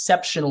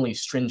exceptionally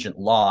stringent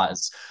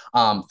laws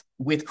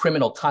with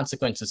criminal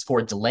consequences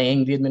for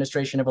delaying the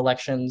administration of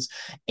elections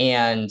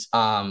and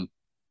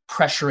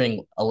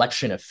pressuring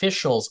election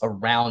officials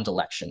around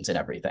elections and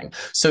everything.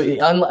 So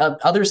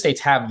other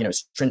states have,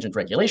 stringent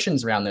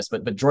regulations around this,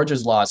 but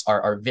Georgia's laws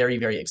are very,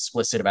 very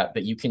explicit about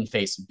that you can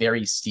face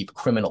very steep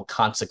criminal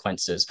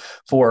consequences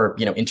for,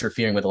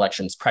 interfering with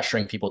elections,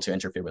 pressuring people to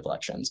interfere with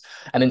elections.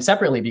 And then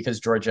separately, because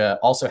Georgia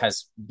also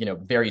has,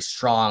 very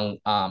strong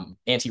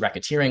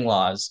anti-racketeering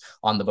laws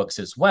on the books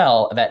as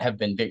well that have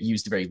been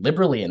used very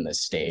liberally in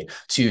this state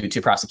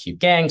to prosecute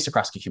gangs, to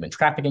prosecute human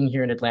trafficking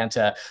here in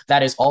Atlanta.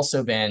 That has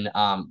also been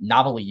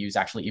novelly used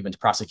actually even to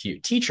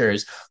prosecute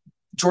teachers.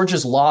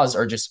 Georgia's laws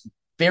are just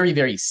very,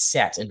 very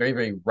set and very,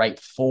 very ripe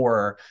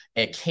for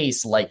a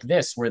case like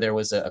this, where there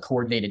was a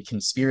coordinated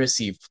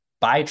conspiracy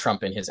by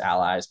Trump and his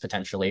allies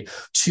potentially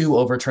to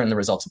overturn the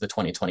results of the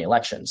 2020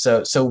 election.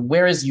 So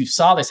whereas you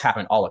saw this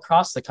happen all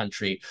across the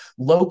country,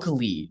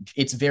 locally,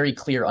 it's very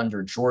clear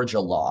under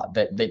Georgia law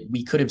that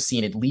we could have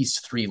seen at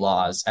least 3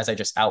 laws, as I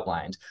just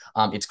outlined.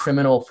 It's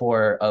criminal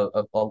for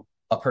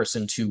a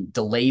person to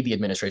delay the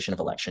administration of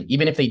election,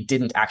 even if they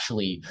didn't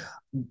actually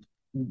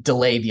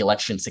delay the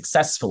election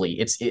successfully.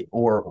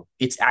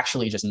 It's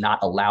actually just not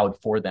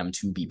allowed for them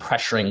to be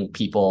pressuring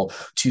people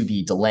to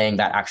be delaying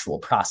that actual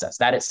process.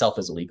 That itself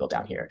is illegal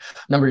down here.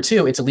 Number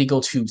 2, it's illegal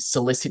to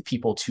solicit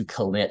people to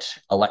commit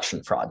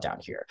election fraud down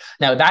here.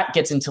 Now that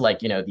gets into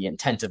the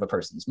intent of a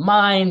person's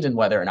mind and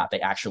whether or not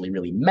they actually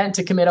really meant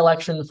to commit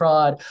election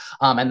fraud.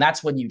 And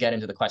that's when you get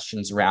into the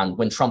questions around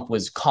when Trump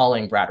was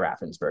calling Brad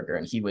Raffensperger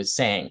and he was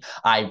saying,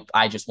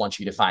 I just want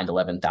you to find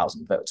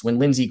 11,000 votes. When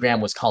Lindsey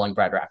Graham was calling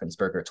Brad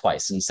Raffensperger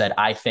twice and said,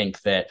 I think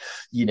that,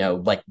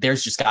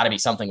 there's just got to be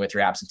something with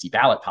your absentee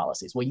ballot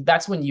policies. Well,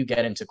 that's when you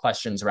get into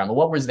questions around, well,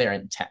 what was their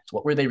intent?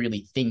 What were they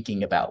really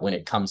thinking about when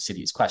it comes to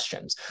these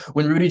questions?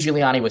 When Rudy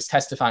Giuliani was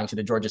testifying to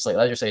the Georgia State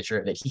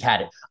Legislature that he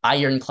had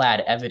ironclad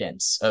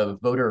evidence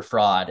of voter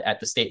fraud at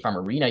the State Farm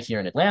Arena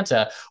here in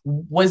Atlanta,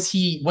 was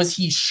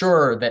he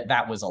sure that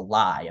that was a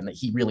lie and that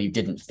he really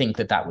didn't think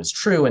that that was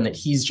true and that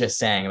he's just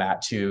saying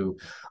that to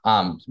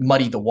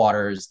muddy the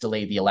waters,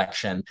 delay the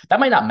election? That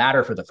might not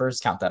matter for the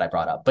first count that I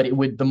brought up, but it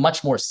would, the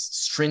much more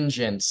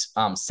stringent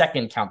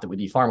second count that would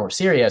be far more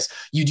serious,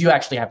 you do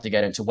actually have to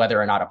get into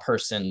whether or not a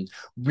person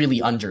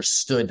really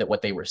understood that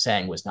what they were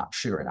saying was not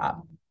true or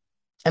not.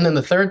 And then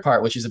the third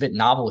part, which is a bit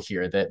novel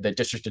here, that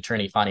District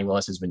Attorney Fani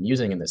Willis has been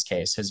using in this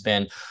case, has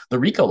been the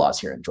RICO laws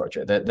here in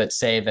Georgia that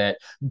say that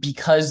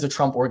because the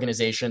Trump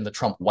organization, the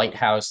Trump White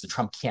House, the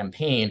Trump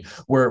campaign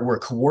were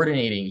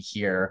coordinating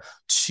here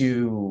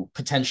to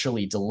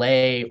potentially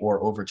delay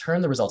or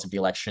overturn the results of the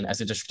election, as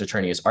the district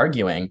attorney is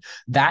arguing,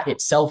 that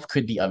itself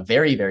could be a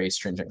very, very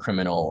stringent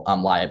criminal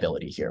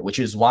liability here, which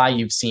is why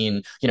you've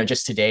seen,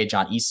 just today,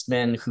 John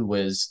Eastman, who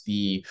was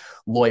the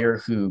lawyer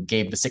who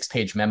gave the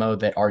 6-page memo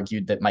that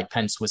argued that Mike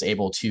Pence was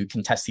able to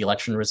contest the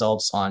election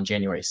results on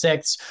January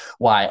 6th,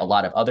 why a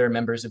lot of other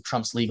members of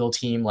Trump's legal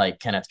team, like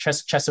Kenneth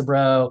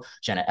Chesebro,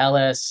 Jenna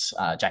Ellis,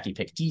 Jackie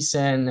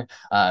Pick-Deason,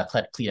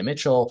 Cleta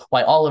Mitchell,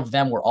 why all of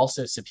them were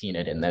also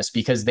subpoenaed in this,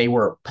 because they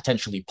were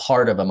potentially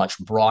part of a much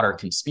broader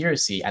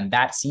conspiracy. And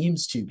that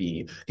seems to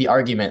be the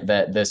argument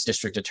that this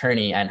district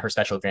attorney and her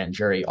special grand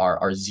jury are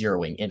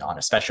zeroing in on,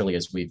 especially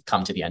as we've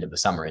come to the end of the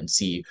summer and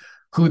see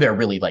who they're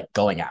really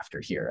going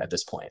after here at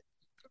this point.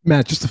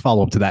 Matt, just to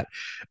follow up to that,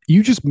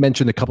 you just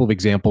mentioned a couple of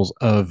examples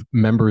of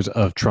members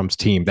of Trump's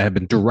team that have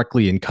been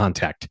directly in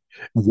contact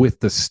with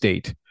the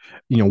state.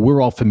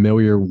 We're all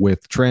familiar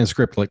with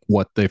transcript, like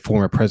what the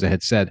former president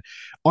had said.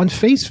 On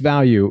face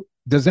value,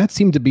 does that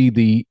seem to be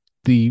the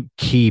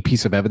key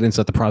piece of evidence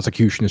that the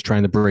prosecution is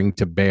trying to bring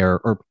to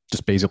bear, or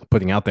just basically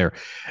putting out there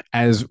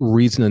as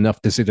reason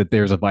enough to say that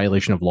there's a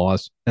violation of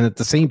laws? And at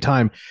the same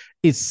time,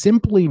 is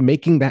simply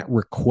making that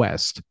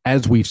request,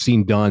 as we've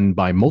seen done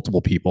by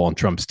multiple people on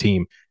Trump's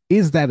team,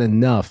 is that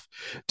enough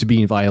to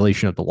be in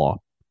violation of the law?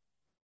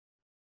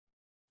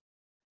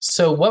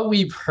 So what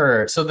we've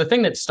heard, so the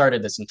thing that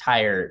started this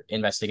entire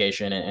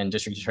investigation, and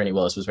District Attorney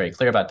Willis was very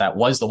clear about that,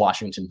 was the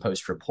Washington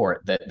Post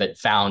report that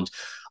found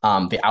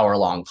the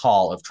hour-long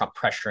call of Trump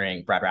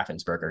pressuring Brad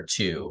Raffensperger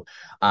to,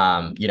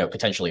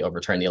 potentially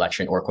overturn the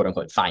election or "quote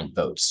unquote" find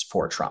votes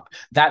for Trump.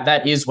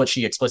 That is what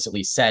she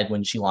explicitly said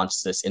when she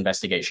launched this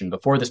investigation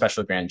before the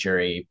special grand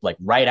jury,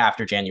 right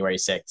after January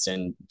 6th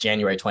in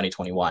January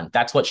 2021.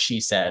 That's what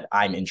she said,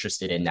 I'm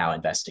interested in now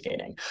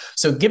investigating.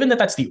 So given that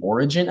that's the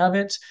origin of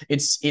it,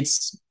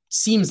 it's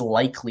seems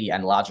likely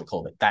and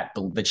logical that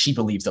she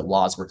believes that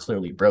laws were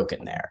clearly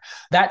broken there.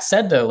 That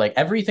said, though,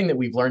 everything that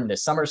we've learned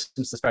this summer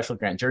since the special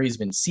grand jury has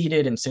been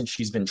seated, and since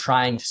she's been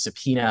trying to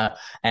subpoena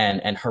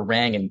and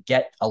harangue and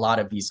get a lot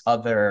of these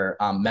other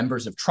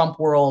members of Trump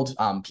world,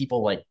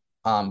 people like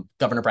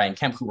Governor Brian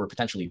Kemp, who were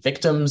potentially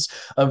victims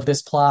of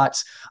this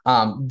plot,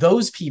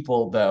 those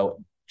people, though,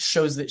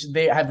 shows that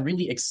they have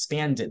really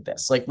expanded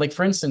this. Like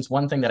for instance,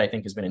 one thing that I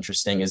think has been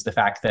interesting is the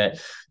fact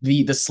that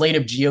the slate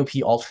of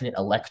GOP alternate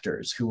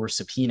electors who were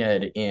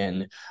subpoenaed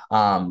in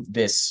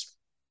this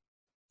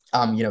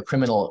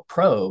criminal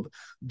probe,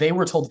 they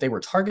were told that they were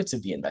targets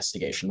of the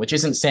investigation, which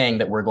isn't saying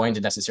that we're going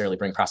to necessarily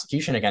bring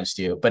prosecution against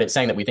you, but it's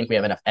saying that we think we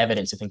have enough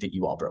evidence to think that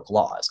you all broke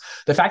laws.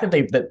 The fact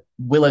that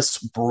Willis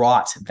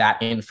brought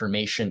that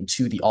information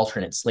to the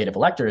alternate slate of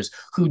electors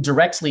who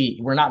directly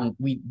were not,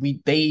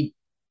 they,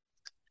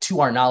 to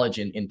our knowledge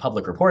in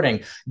public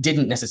reporting,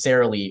 didn't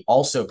necessarily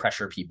also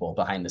pressure people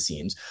behind the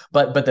scenes.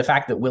 But the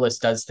fact that Willis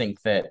does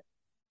think that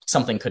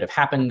something could have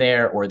happened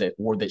there, or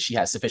that she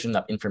has sufficient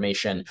enough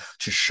information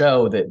to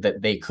show that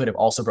they could have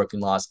also broken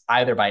laws,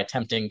 either by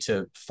attempting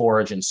to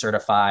forge and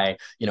certify,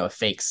 a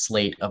fake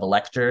slate of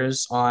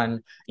electors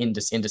in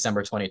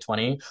December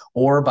 2020,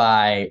 or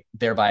by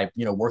thereby,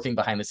 working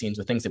behind the scenes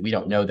with things that we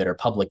don't know that are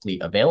publicly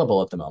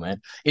available at the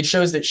moment. It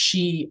shows that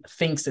she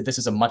thinks that this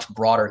is a much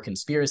broader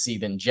conspiracy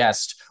than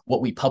just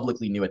what we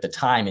publicly knew at the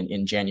time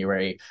in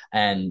January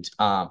and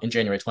in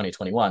January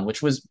 2021,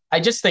 which was, I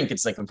just think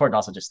it's important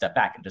also just step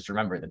back and just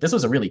remember that this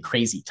was a really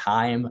crazy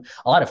time.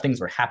 A lot of things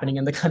were happening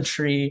in the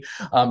country.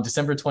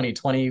 December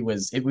 2020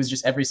 was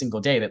just every single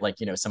day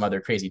that some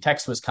other crazy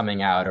text was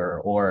coming out,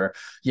 or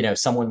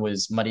someone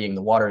was muddying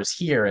the waters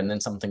here, and then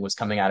something was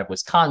coming out of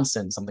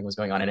Wisconsin, something was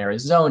going on in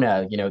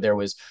Arizona. There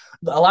was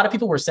a lot of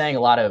people were saying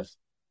a lot of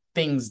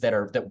things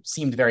that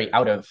seemed very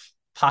out of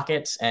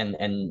pocket and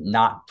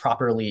not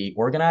properly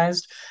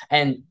organized.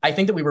 And I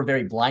think that we were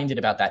very blinded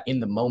about that in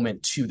the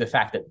moment to the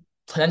fact that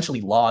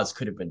potentially laws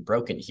could have been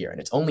broken here.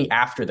 And it's only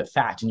after the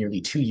fact, nearly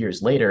 2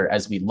 years later,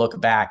 as we look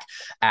back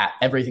at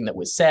everything that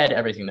was said,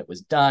 everything that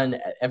was done,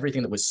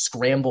 everything that was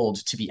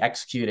scrambled to be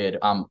executed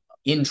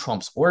in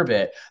Trump's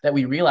orbit, that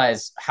we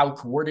realize how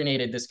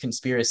coordinated this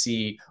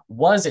conspiracy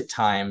was at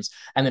times,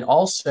 and then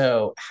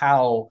also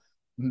how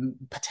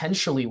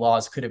potentially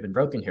laws could have been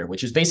broken here,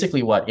 which is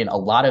basically what in a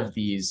lot of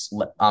these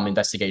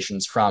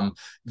investigations from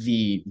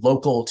the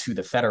local to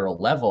the federal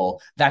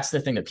level, that's the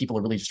thing that people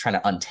are really just trying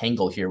to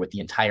untangle here with the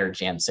entire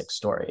Jan 6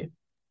 story.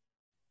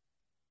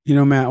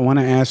 Matt, I want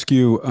to ask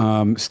you,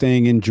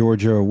 staying in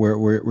Georgia,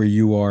 where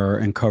you are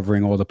and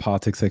covering all the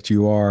politics that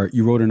you are,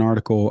 you wrote an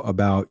article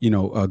about,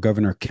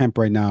 Governor Kemp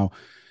right now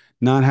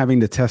not having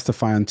to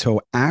testify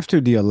until after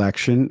the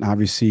election.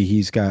 Obviously,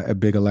 he's got a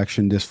big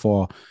election this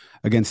fall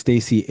against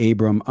Stacey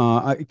Abrams.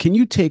 Can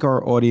you take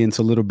our audience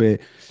a little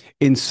bit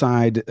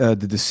inside the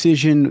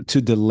decision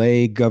to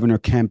delay Governor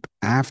Kemp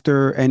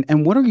after?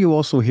 And what are you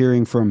also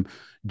hearing from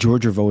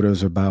Georgia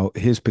voters about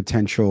his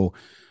potential,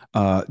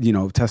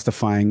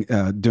 testifying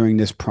during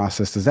this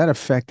process? Does that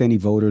affect any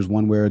voters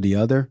one way or the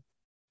other?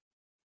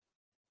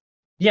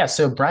 Yeah,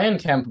 so Brian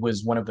Kemp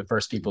was one of the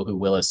first people who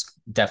Willis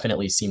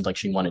definitely seemed like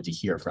she wanted to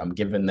hear from,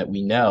 given that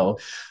we know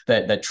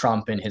that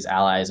Trump and his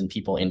allies and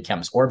people in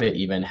Kemp's orbit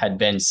even had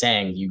been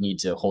saying, you need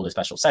to hold a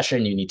special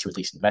session, you need to at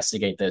least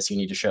investigate this, you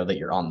need to show that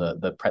you're on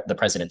the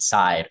president's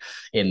side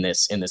in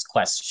this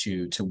quest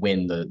to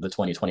win the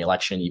 2020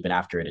 election, even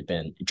after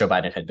Joe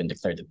Biden had been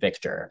declared the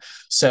victor.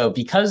 So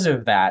because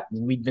of that,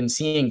 we've been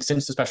seeing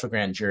since the special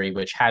grand jury,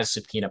 which has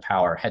subpoena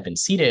power, had been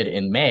seated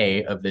in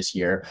May of this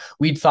year,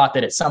 we'd thought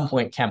that at some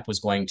point Kemp was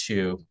going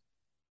to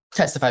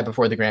testify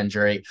before the grand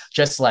jury,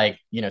 just like,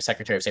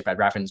 Secretary of State Brad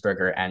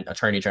Raffensperger and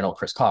Attorney General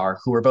Chris Carr,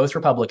 who were both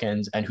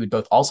Republicans and who'd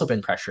both also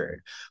been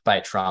pressured by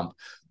Trump.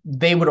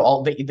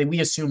 We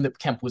assumed that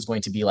Kemp was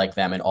going to be like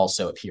them and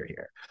also appear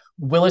here.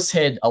 Willis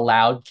had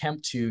allowed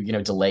Kemp to,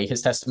 delay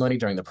his testimony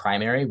during the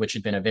primary, which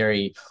had been a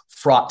very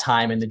fraught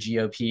time in the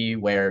GOP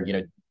where,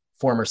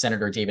 former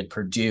Senator David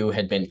Perdue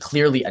had been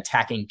clearly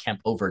attacking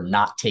Kemp over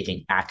not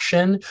taking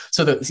action.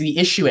 So the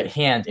issue at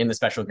hand in the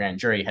special grand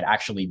jury had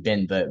actually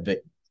been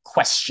the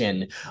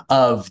question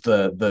of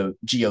the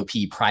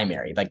GOP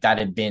primary. Like that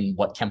had been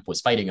what Kemp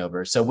was fighting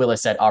over. So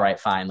Willis said, all right,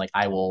 fine. Like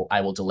I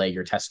will delay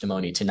your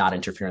testimony to not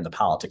interfere in the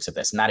politics of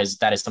this. And that is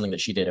something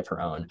that she did of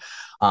her own,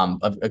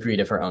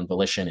 agreed of her own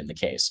volition in the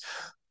case.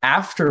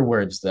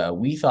 Afterwards, though,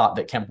 we thought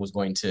that Kemp was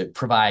going to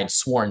provide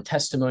sworn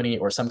testimony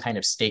or some kind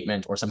of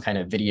statement or some kind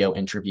of video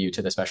interview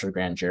to the special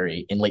grand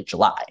jury in late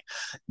July.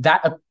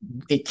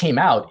 It came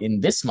out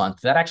in this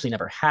month that actually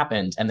never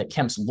happened, and that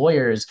Kemp's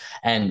lawyers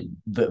and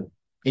the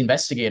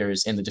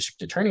investigators in the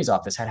district attorney's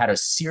office had a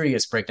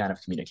serious breakdown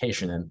of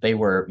communication, and they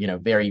were,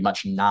 very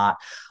much not,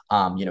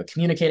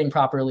 communicating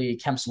properly.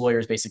 Kemp's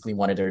lawyers basically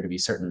wanted there to be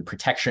certain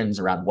protections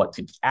around what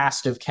could be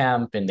asked of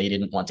Kemp, and they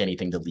didn't want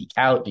anything to leak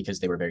out because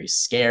they were very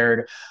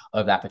scared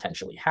of that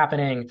potentially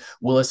happening.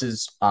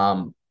 Willis's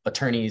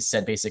attorneys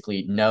said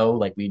basically, no,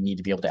 like we need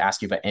to be able to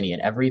ask you about any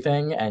and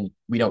everything. And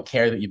we don't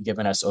care that you've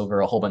given us over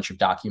a whole bunch of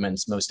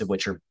documents, most of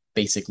which are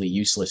basically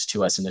useless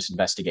to us in this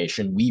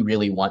investigation. We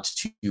really want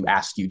to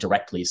ask you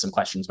directly some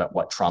questions about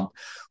what Trump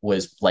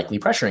was likely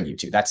pressuring you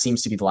to. That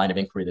seems to be the line of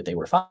inquiry that they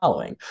were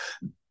following.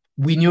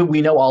 We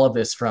know all of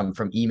this from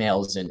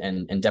emails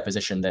and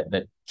deposition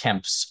that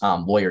Kemp's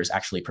lawyers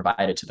actually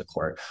provided to the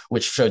court,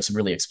 which showed some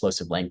really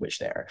explosive language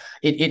there.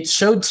 It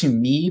showed to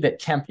me that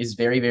Kemp is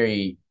very,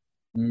 very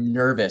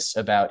nervous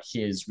about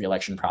his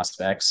reelection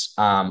prospects.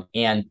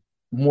 And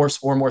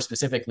more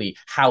specifically,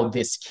 how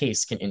this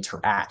case can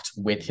interact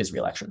with his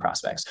reelection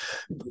prospects.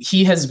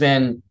 He has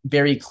been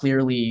very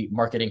clearly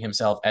marketing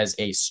himself as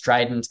a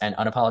strident and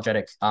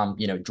unapologetic,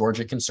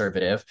 Georgia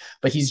conservative,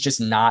 but he's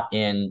just not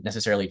in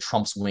necessarily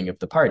Trump's wing of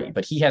the party.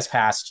 But he has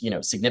passed,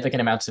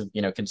 significant amounts of,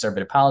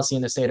 conservative policy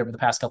in the state over the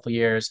past couple of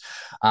years.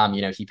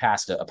 He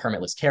passed a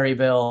permitless carry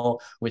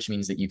bill, which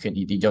means that you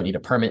don't need a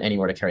permit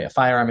anymore to carry a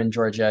firearm in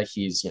Georgia.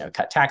 He's,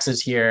 cut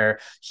taxes here.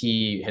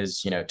 He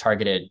has,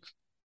 targeted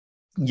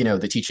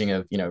the teaching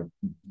of,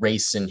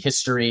 race and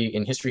history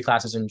in history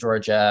classes in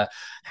Georgia,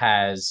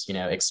 has,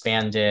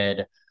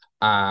 expanded,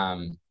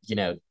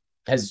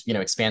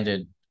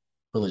 expanded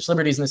religious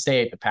liberties in the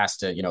state,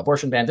 passed a,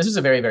 abortion ban. This is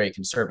a very, very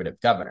conservative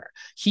governor.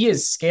 He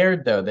is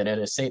scared, though, that in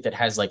a state that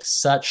has like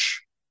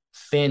such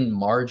thin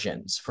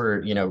margins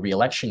for,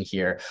 re-election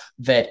here,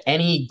 that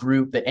any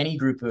group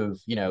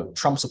of,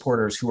 Trump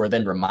supporters who are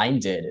then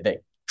reminded that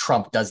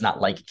Trump does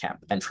not like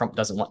Kemp and Trump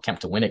doesn't want Kemp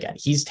to win again.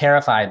 He's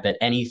terrified that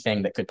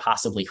anything that could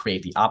possibly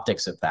create the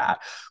optics of that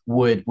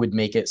would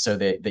make it so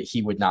that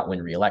he would not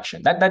win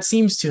re-election. That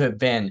seems to have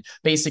been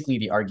basically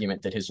the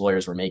argument that his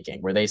lawyers were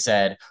making, where they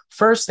said,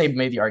 first, they've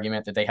made the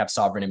argument that they have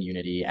sovereign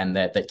immunity and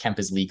that Kemp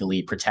is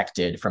legally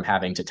protected from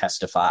having to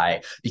testify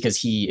because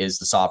he is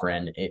the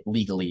sovereign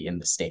legally in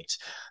the state.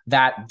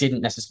 That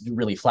didn't necessarily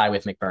really fly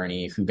with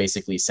McBurney, who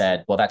basically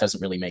said, well, that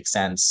doesn't really make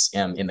sense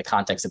in the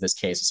context of this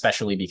case,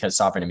 especially because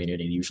sovereign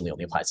immunity usually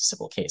only applies to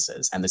civil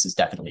cases. And this is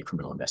definitely a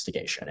criminal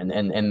investigation.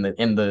 And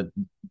in the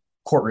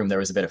courtroom, there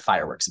was a bit of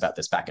fireworks about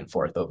this back and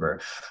forth over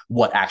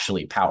what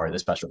actually power the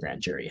special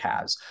grand jury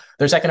has.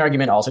 Their second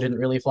argument also didn't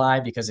really fly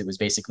because it was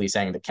basically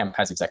saying that Kemp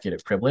has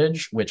executive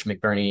privilege, which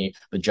McBurney,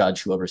 the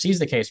judge who oversees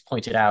the case,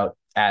 pointed out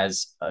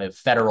as a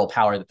federal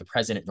power that the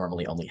president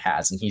normally only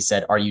has. And he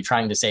said, are you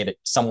trying to say that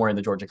somewhere in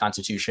the Georgia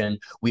Constitution,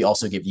 we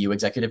also give you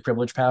executive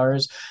privilege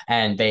powers?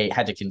 And they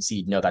had to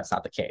concede, no, that's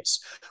not the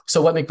case.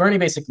 So what McBurney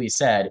basically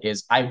said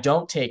is, I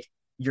don't take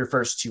your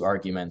first two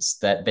arguments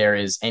that there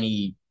is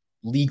any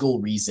legal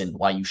reason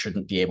why you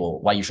shouldn't be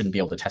able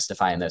to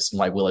testify in this, and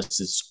why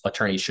Willis's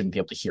attorney shouldn't be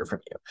able to hear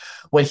from you.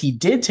 What he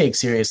did take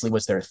seriously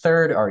was their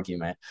third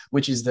argument,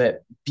 which is that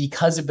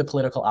because of the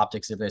political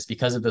optics of this,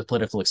 because of the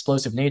political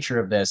explosive nature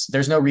of this,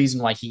 there's no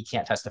reason why he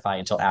can't testify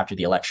until after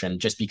the election,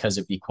 just because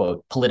of the,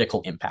 quote,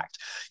 political impact.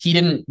 He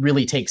didn't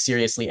really take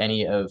seriously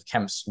any of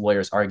Kemp's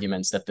lawyers'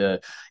 arguments that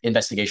the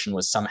investigation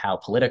was somehow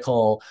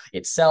political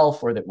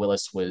itself, or that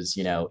Willis was,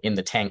 in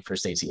the tank for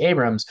Stacey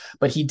Abrams,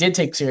 but he did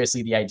take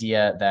seriously the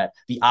idea that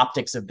the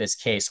optics of this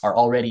case are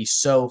already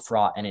so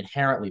fraught and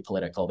inherently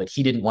political that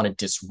he didn't want to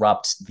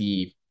disrupt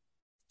the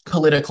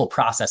political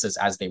processes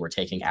as they were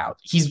taking out.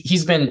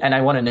 He's been, and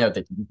I want to note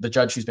that the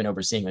judge who's been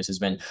overseeing this has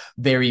been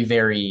very,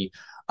 very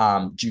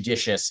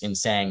judicious in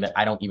saying that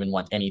I don't even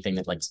want anything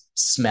that like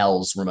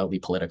smells remotely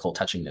political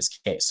touching this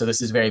case. So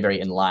this is very, very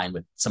in line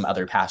with some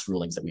other past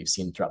rulings that we've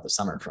seen throughout the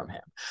summer from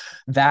him.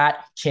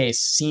 That case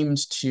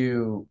seems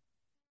to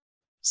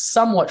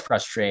somewhat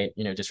frustrate,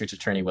 District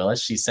Attorney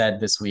Willis. She said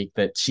this week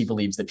that she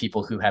believes that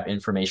people who have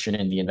information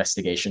in the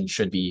investigation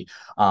should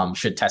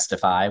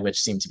testify,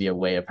 which seemed to be a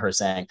way of her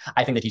saying,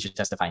 I think that he should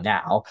testify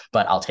now,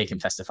 but I'll take him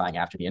testifying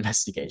after the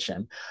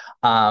investigation.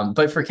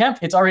 But for Kemp,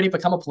 it's already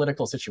become a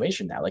political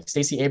situation now. Like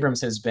Stacey Abrams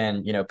has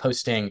been,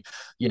 posting,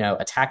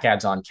 attack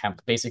ads on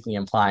Kemp, basically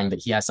implying that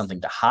he has something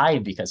to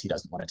hide because he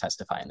doesn't want to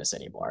testify in this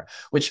anymore,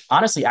 which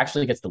honestly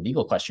actually gets the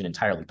legal question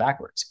entirely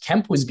backwards.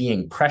 Kemp was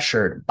being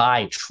pressured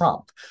by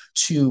Trump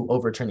to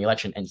overturn the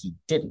election, and he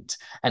didn't.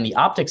 And the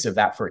optics of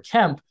that for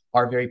Kemp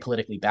are very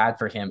politically bad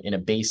for him in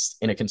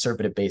a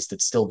conservative base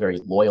that's still very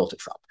loyal to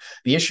Trump.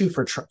 The issue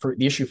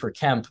for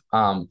Kemp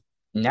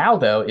now,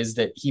 though, is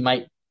that he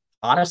might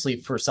honestly,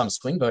 for some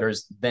swing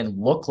voters, then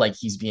look like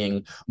he's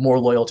being more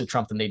loyal to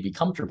Trump than they'd be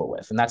comfortable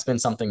with. And that's been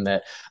something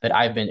that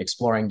I've been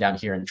exploring down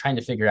here and trying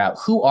to figure out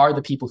who are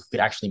the people who could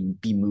actually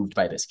be moved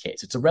by this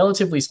case. It's a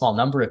relatively small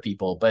number of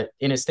people, but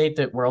in a state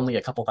that where only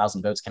a couple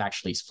thousand votes can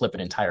actually flip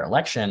an entire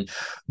election,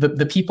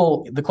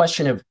 the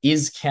question of,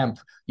 is Kemp,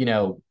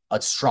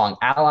 a strong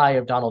ally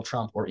of Donald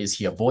Trump, or is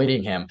he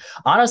avoiding him?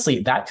 Honestly,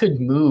 that could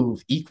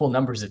move equal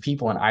numbers of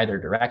people in either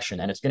direction.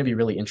 And it's going to be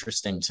really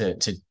interesting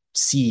to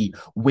see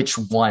which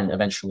one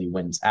eventually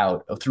wins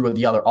out through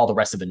all the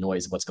rest of the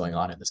noise of what's going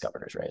on in this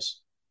governor's race.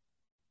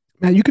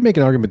 Now, you can make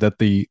an argument that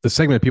the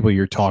segment of people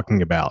you're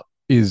talking about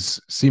is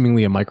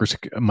seemingly a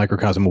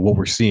microcosm of what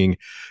we're seeing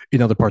in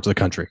other parts of the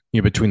country,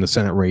 between the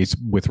Senate race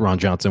with Ron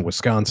Johnson,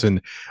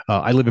 Wisconsin.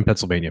 I live in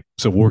Pennsylvania,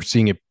 so we're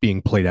seeing it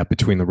being played out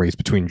between the race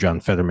between John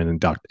Fetterman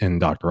and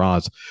Dr.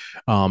 Oz.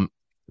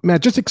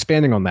 Matt, just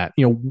expanding on that,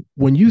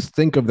 when you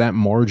think of that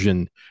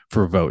margin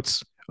for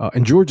votes,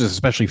 and Georgia is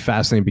especially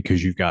fascinating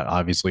because you've got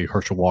obviously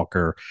Herschel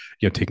Walker,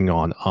 taking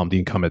on the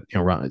incumbent,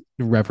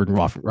 Reverend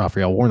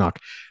Raphael Warnock.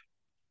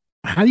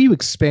 How do you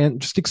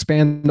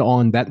expand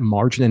on that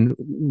margin, and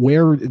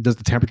where does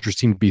the temperature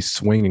seem to be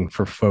swinging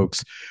for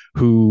folks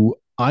who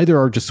either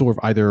are just sort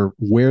of either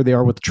where they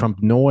are with the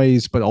Trump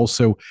noise, but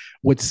also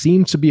what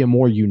seems to be a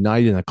more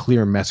united and a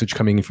clear message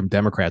coming in from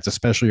Democrats,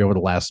 especially over the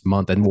last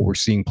month, and what we're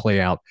seeing play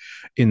out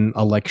in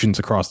elections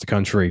across the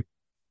country.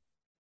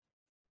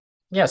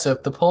 Yeah, so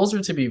if the polls are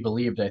to be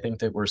believed, I think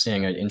that we're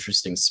seeing an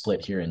interesting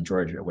split here in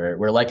Georgia,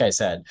 where like I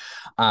said,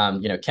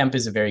 Kemp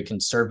is a very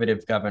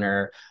conservative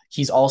governor.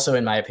 He's also,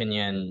 in my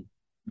opinion,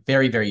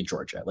 very, very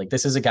Georgia. Like,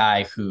 this is a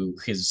guy who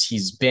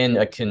he's been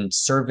a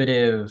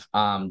conservative.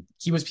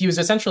 He was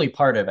essentially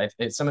part of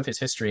some of his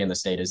history in the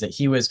state is that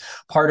he was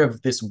part of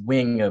this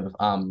wing of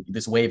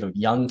this wave of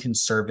young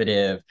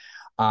conservative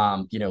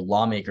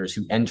lawmakers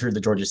who entered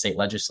the Georgia state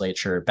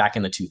legislature back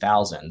in the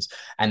 2000s.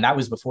 And that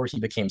was before he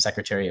became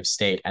Secretary of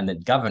State and then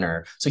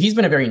governor. So he's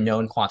been a very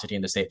known quantity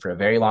in the state for a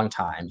very long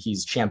time.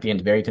 He's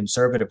championed very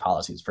conservative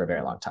policies for a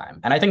very long time.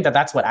 And I think that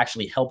that's what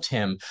actually helped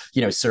him,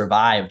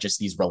 survive just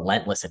these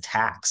relentless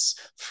attacks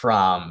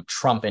from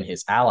Trump and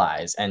his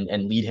allies and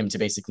lead him to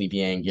basically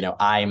being,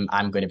 I'm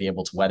going to be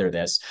able to weather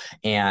this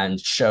and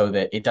show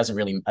that it doesn't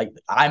really,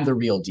 I'm the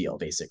real deal,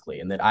 basically.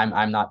 And that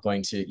I'm not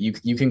going to,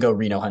 you can go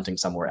Reno hunting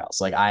somewhere else.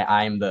 Like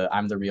I'm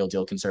the real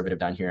deal conservative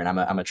down here, and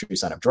I'm a true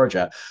son of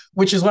Georgia,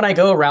 which is when I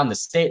go around the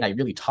state and I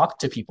really talk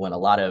to people in a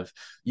lot of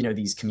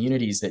these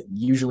communities that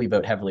usually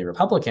vote heavily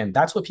Republican.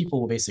 That's what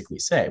people will basically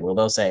say. Well,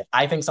 they'll say,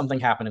 I think something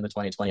happened in the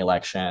 2020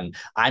 election.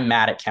 I'm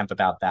mad at Kemp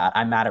about that.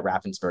 I'm mad at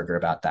Raffensperger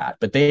about that.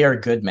 But they are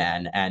good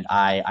men, and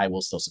I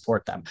will still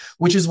support them.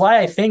 Which is why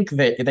I think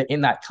that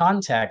in that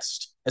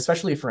context,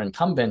 especially for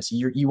incumbents,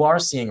 you are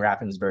seeing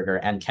Raffensperger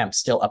and Kemp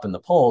still up in the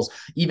polls,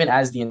 even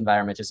as the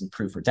environment has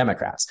improved for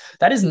Democrats.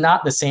 That is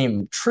not the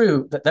same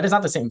that is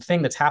not the same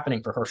thing that's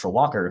happening for Herschel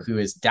Walker, who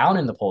is down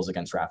in the polls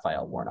against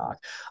Raphael Warnock.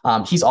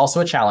 He's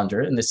also a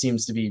challenger, and this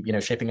seems to be,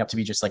 shaping up to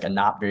be just like a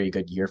not very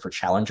good year for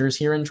challengers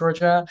here in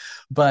Georgia.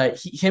 But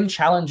him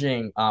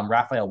challenging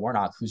Raphael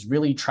Warnock, who's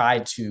really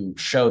tried to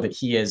show that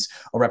he is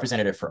a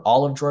representative for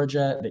all of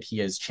Georgia, that he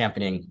is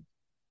championing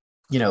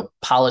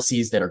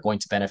policies that are going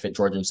to benefit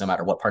Georgians no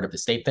matter what part of the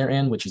state they're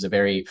in, which is a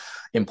very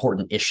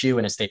important issue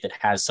in a state that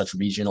has such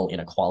regional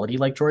inequality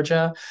like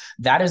Georgia.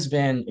 That has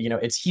been,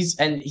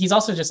 he's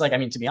also just like,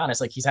 to be honest,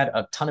 like he's had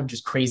a ton of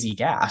just crazy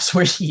gaffes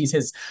where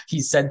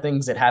he's said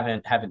things that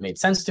haven't made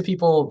sense to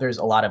people. There's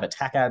a lot of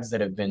attack ads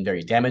that have been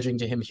very damaging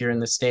to him here in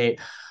the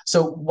state.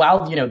 So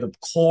while, the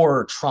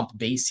core Trump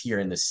base here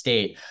in the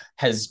state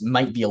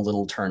might be a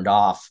little turned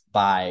off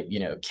by,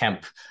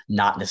 Kemp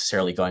not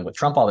necessarily going with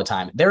Trump all the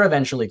time, they're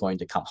eventually going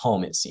to come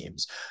home, it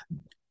seems.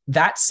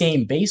 That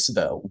same base,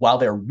 though, while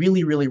they're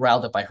really, really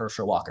riled up by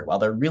Herschel Walker, while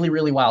they're really,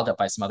 really riled up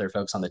by some other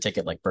folks on the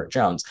ticket like Burt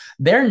Jones,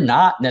 they're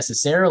not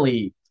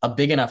necessarily a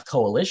big enough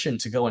coalition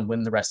to go and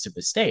win the rest of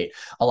the state.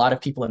 A lot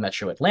of people in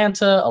Metro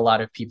Atlanta, a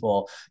lot of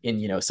people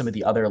in, some of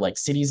the other like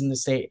cities in the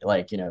state,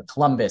 like,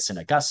 Columbus and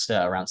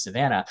Augusta, around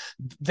Savannah,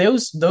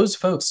 those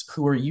folks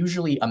who are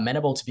usually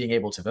amenable to being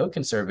able to vote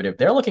conservative,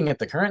 they're looking at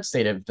the current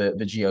state of the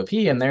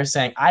GOP and they're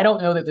saying, I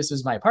don't know that this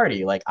is my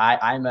party. Like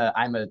I'm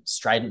a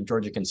strident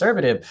Georgia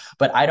conservative,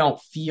 but I don't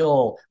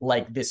feel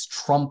like this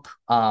Trump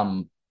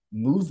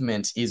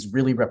movement is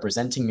really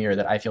representing me, or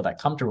that I feel that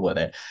comfortable with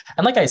it.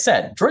 And like I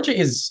said, Georgia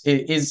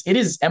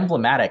is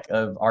emblematic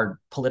of our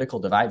political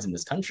divides in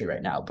this country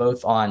right now,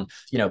 both on,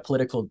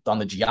 on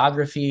the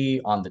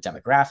geography, on the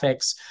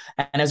demographics.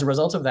 And as a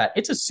result of that,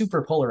 it's a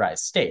super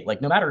polarized state.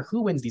 Like, no matter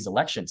who wins these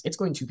elections, it's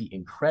going to be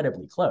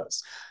incredibly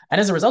close.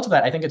 And as a result of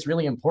that, I think it's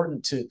really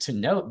important to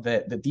note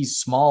that these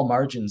small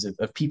margins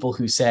of people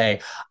who say,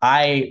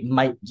 I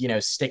might,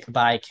 stick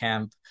by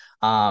Kemp,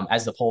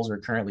 as the polls are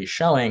currently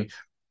showing,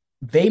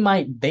 they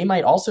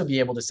might also be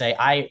able to say,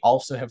 I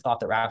also have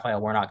thought that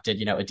Raphael Warnock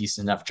did, a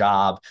decent enough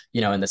job,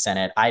 in the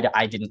Senate.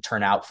 I didn't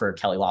turn out for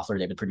Kelly Loeffler,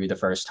 David Perdue the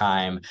first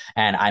time,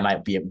 and I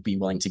might be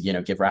willing to,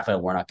 give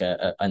Raphael Warnock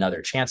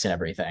another chance and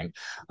everything.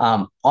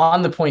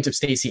 On the point of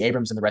Stacey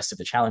Abrams and the rest of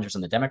the challengers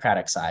on the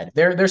Democratic side,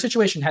 their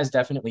situation has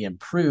definitely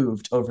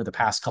improved over the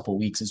past couple of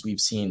weeks, as we've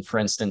seen, for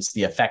instance,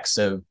 the effects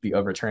of the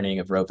overturning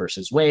of Roe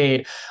versus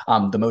Wade,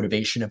 the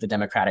motivation of the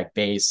Democratic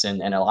base,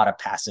 and a lot of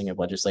passing of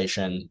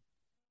legislation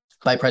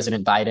by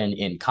President Biden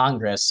in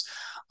Congress.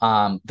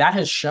 That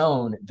has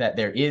shown that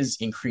there is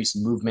increased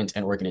movement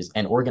and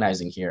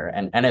organizing here.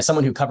 And as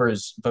someone who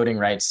covers voting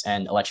rights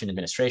and election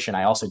administration,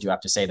 I also do have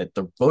to say that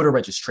the voter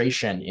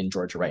registration in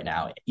Georgia right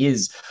now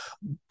is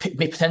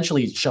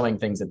potentially showing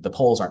things that the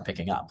polls aren't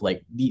picking up.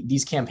 Like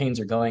these campaigns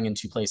are going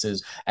into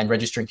places and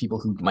registering people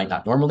who might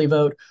not normally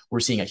vote.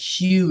 We're seeing a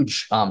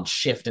huge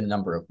shift in the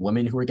number of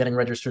women who are getting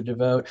registered to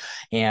vote.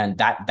 And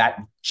that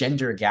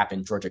gender gap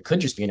in Georgia could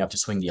just be enough to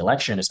swing the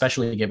election,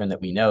 especially given that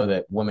we know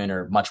that women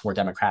are much more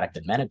Democratic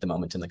than men at the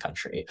moment in the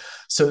country.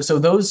 So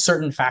those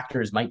certain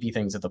factors might be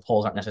things that the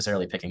polls aren't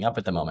necessarily picking up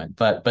at the moment.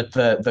 But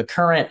the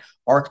current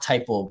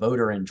archetypal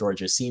voter in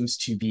Georgia seems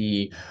to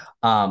be,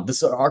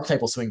 this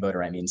archetypal swing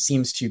voter,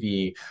 seems to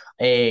be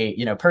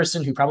a,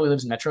 person who probably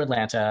lives in Metro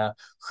Atlanta,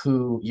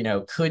 who,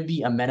 could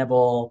be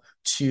amenable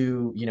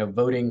to,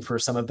 voting for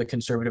some of the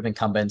conservative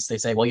incumbents. They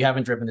say, well, you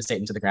haven't driven the state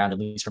into the ground, at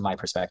least from my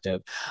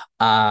perspective.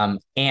 And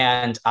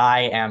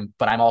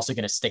but I'm also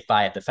going to stick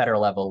by at the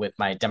federal level with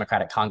my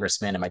Democratic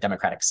congressman and my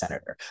Democratic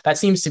senator. That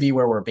seems to be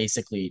where we're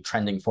basically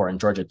trending for in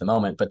Georgia at the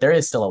moment, but there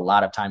is still a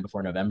lot of time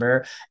before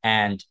November.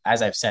 And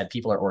as I've said,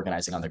 people are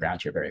organizing on the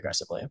ground here very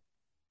aggressively.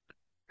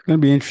 It's going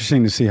to be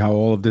interesting to see how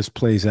all of this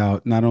plays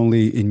out, not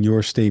only in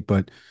your state,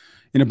 but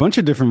in a bunch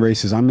of different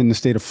races. I'm in the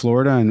state of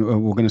Florida, and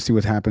we're going to see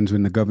what happens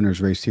in the governor's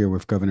race here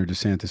with Governor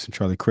DeSantis and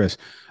Charlie Crist.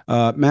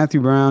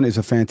 Matthew Brown is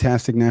a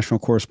fantastic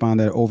national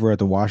correspondent over at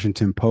the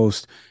Washington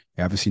Post.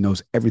 He obviously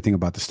knows everything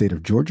about the state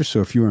of Georgia.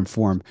 So if you're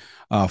informed,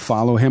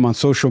 follow him on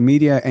social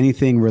media.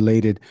 Anything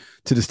related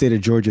to the state of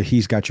Georgia,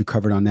 he's got you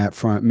covered on that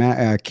front. Matt,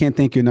 I can't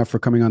thank you enough for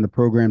coming on the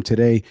program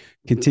today.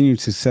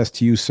 Continued success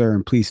to you, sir,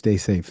 and please stay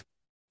safe.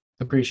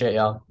 Appreciate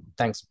y'all.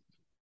 Thanks.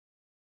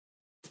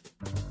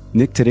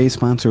 Nick, today's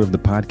sponsor of the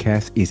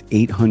podcast is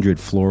 800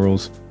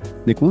 Florals.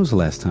 Nick, when was the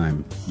last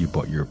time you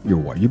bought your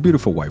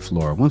beautiful wife,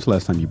 Laura? When's the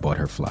last time you bought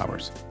her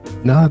flowers?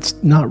 No,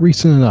 it's not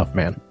recent enough,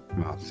 man.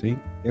 Well, see,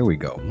 there we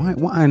go.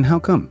 Why and how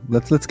come?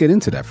 Let's get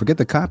into that. Forget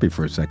the copy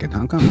for a second.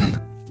 How come?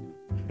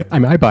 I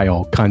mean, I buy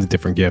all kinds of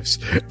different gifts.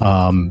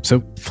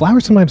 So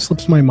flowers sometimes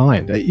slips my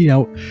mind.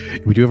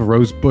 We do have a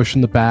rose bush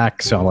in the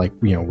back. So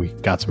we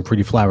got some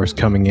pretty flowers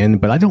coming in,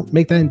 but I don't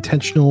make that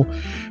intentional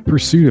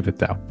pursuit of it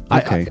though.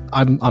 Okay.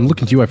 I'm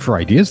looking to you for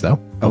ideas though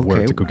of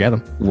where to go get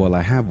them. Well,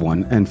 I have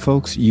one. And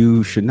folks,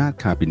 you should not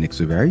copy Nick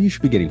Zaveri. You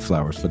should be getting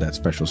flowers for that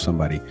special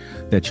somebody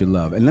that you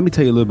love. And let me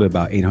tell you a little bit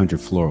about 800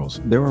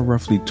 Florals. There are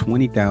roughly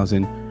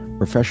 20,000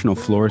 professional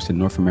florists in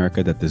North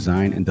America that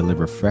design and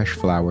deliver fresh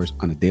flowers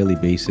on a daily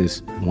basis.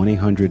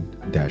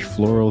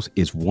 1-800-Florals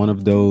is one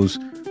of those.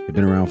 They've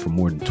been around for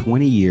more than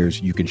 20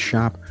 years. You can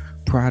shop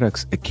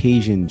products,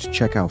 occasions,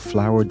 check out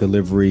flower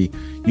delivery.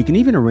 You can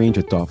even arrange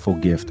a thoughtful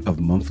gift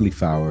of monthly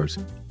flowers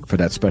for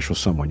that special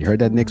someone. You heard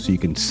that, Nick? So you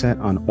can set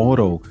on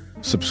auto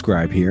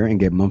subscribe here and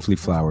get monthly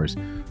flowers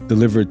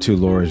delivered to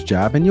Laura's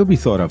job, and you'll be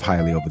thought of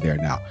highly over there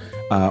now.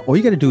 All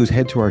you got to do is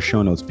head to our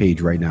show notes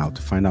page right now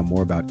to find out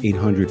more about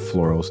 800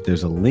 Florals.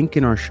 There's a link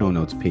in our show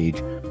notes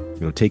page.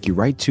 It'll take you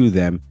right to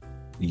them.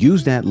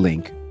 Use that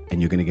link, and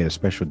you're going to get a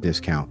special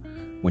discount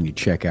when you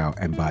check out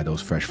and buy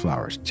those fresh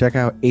flowers. Check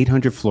out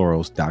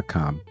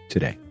 800florals.com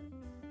today.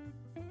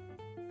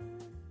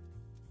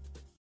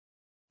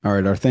 All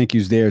right, our thank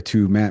yous there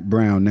to Matt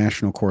Brown,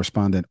 national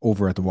correspondent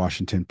over at the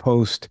Washington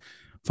Post.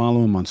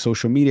 Follow him on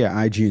social media,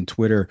 IG and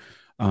Twitter.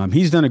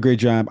 He's done a great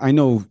job. I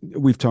know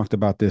we've talked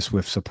about this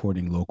with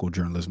supporting local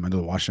journalism. I know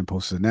the Washington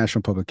Post is a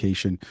national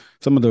publication.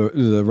 Some of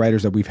the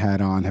writers that we've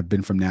had on have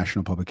been from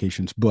national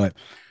publications, but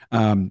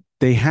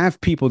they have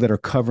people that are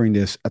covering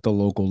this at the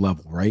local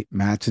level, right?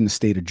 Matt's in the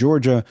state of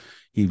Georgia.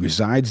 He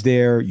resides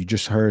there. You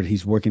just heard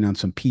he's working on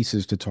some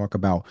pieces to talk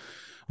about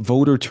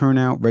voter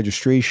turnout,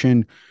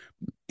 registration.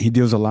 He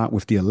deals a lot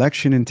with the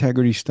election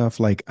integrity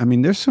stuff.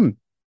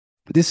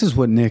 This is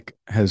what Nick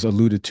has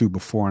alluded to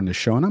before on the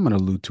show, and I'm going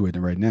to allude to it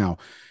right now.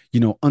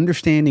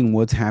 Understanding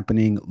what's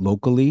happening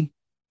locally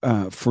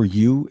for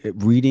you,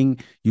 reading,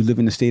 you live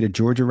in the state of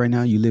Georgia right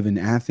now, you live in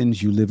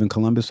Athens, you live in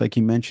Columbus, like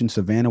you mentioned,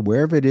 Savannah,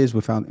 wherever it is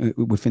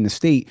within the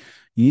state,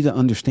 you need to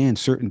understand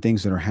certain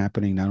things that are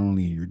happening, not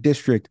only in your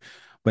district,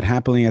 but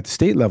happening at the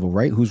state level,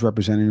 right? Who's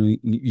representing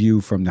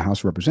you from the House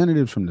of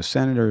Representatives, from the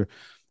senator,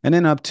 and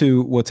then up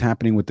to what's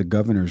happening with the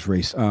governor's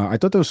race. I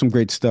thought there was some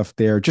great stuff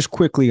there. Just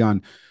quickly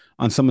on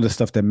some of the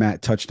stuff that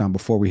Matt touched on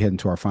before we head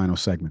into our final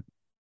segment.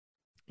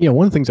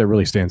 One of the things that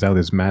really stands out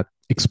is Matt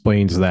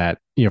explains that,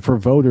 for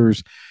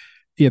voters,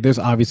 there's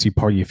obviously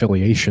party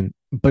affiliation,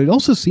 but it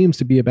also seems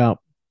to be about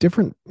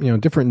different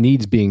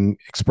needs being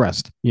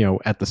expressed,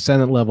 at the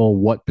Senate level,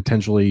 what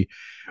potentially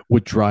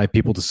would drive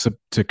people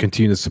to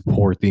continue to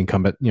support the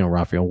incumbent,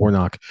 Raphael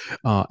Warnock,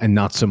 and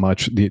not so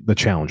much the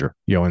challenger,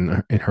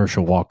 in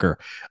Herschel Walker.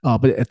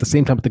 But at the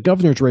same time, with the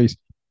governor's race,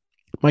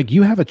 Mike,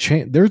 you have a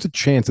chance. There's a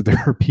chance that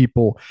there are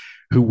people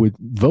who would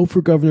vote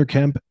for Governor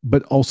Kemp,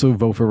 but also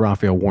vote for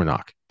Raphael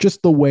Warnock,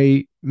 just the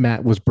way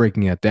Matt was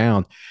breaking it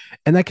down.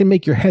 And that can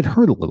make your head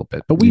hurt a little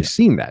bit. But we've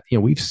seen that.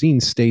 We've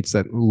seen states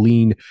that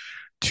lean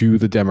to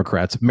the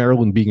Democrats,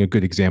 Maryland being a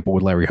good example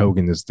with Larry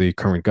Hogan as the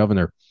current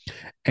governor.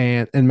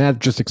 And Matt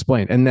just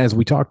explained. And as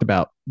we talked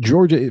about,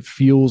 Georgia, it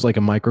feels like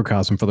a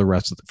microcosm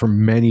for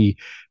many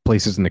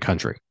places in the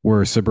country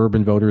where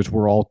suburban voters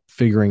were all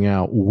figuring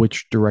out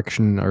which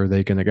direction are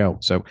they going to go.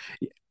 So,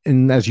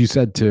 and as you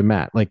said to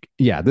Matt,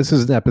 this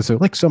is an episode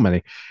like so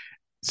many.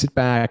 Sit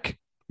back,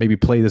 maybe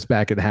play this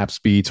back at half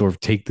speed, or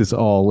take this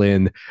all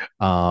in,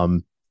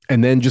 and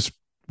then just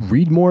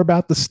read more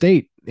about the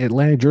state.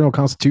 Atlanta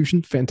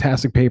Journal-Constitution,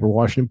 fantastic paper.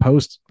 Washington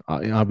Post,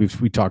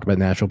 obviously we talk about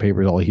national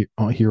papers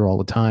all here all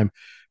the time.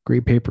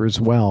 Great paper as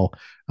well.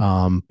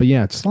 But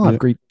it's a lot of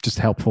great, just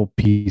helpful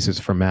pieces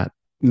from Matt.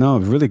 No,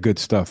 really good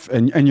stuff.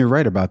 And you're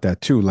right about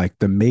that too. Like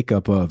the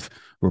makeup of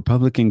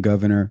Republican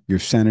governor, your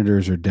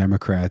senators are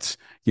Democrats,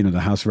 the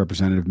House of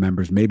Representative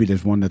members. Maybe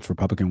there's one that's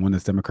Republican, one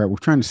that's Democrat.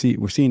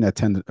 We're seeing that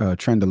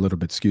trend a little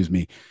bit,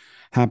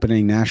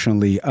 happening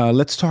nationally.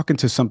 Let's talk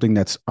into something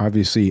that's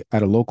obviously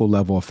at a local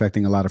level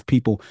affecting a lot of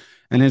people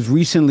and has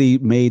recently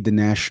made the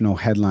national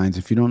headlines.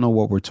 If you don't know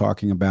what we're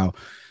talking about,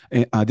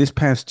 this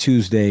past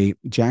Tuesday,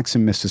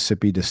 Jackson,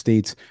 Mississippi, the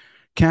state's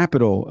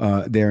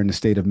capital there in the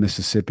state of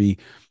Mississippi,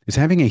 is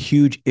having a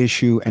huge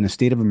issue, and a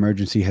state of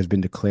emergency has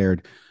been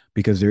declared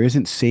because there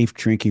isn't safe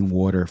drinking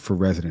water for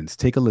residents.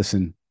 Take a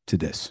listen to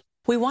this.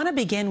 We want to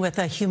begin with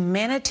a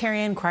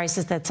humanitarian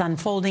crisis that's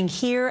unfolding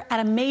here at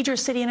a major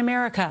city in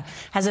America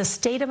as a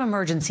state of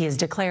emergency is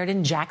declared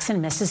in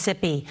Jackson,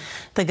 Mississippi.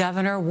 The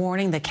governor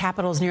warning the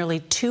capital's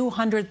nearly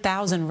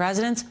 200,000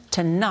 residents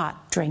to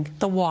not drink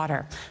the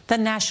water. The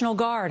National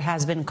Guard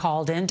has been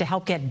called in to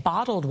help get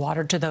bottled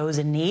water to those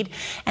in need.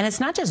 And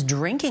it's not just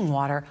drinking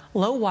water.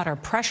 Low water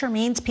pressure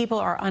means people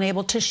are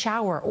unable to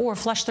shower or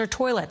flush their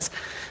toilets.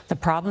 The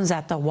problems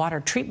at the water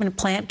treatment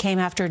plant came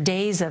after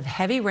days of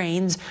heavy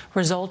rains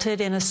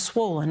resulted in a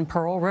swollen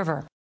Pearl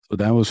River. So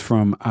that was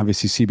from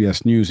obviously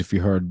CBS News. If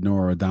you heard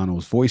Norah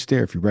O'Donnell's voice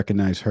there, if you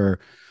recognize her,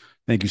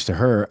 thank yous to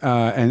her.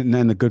 And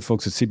then the good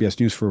folks at CBS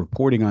News for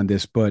reporting on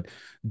this. But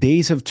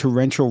days of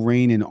torrential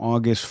rain in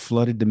August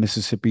flooded the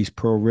Mississippi's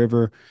Pearl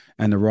River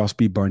and the Ross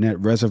B. Barnett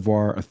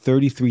Reservoir, a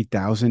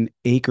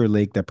 33,000-acre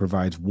lake that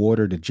provides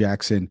water to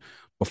Jackson.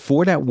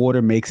 Before that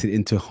water makes it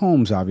into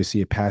homes,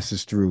 obviously, it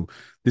passes through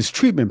this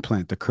treatment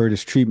plant, the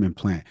Curtis Treatment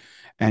Plant.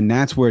 And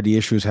that's where the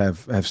issues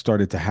have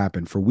started to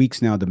happen. For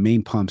weeks now, the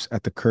main pumps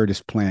at the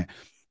Curtis plant,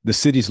 the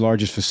city's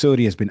largest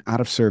facility, has been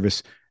out of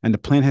service, and the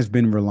plant has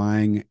been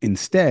relying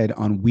instead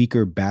on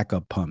weaker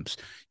backup pumps.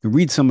 You can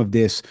read some of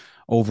this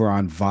over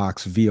on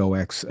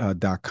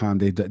vox.com.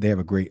 They have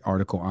a great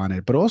article on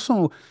it, but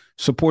also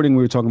supporting,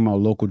 we were talking about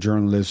local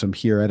journalism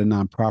here at a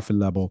nonprofit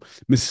level.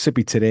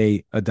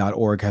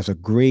 MississippiToday.org has a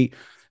great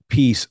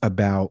piece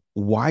about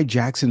why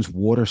Jackson's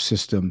water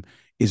system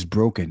is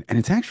broken. And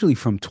it's actually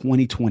from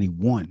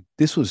 2021.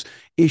 This was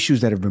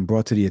issues that have been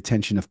brought to the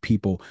attention of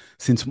people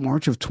since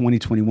March of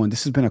 2021.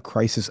 This has been a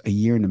crisis a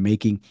year in the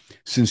making.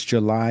 Since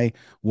July,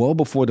 well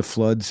before the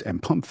floods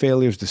and pump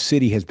failures, the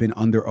city has been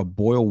under a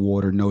boil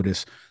water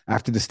notice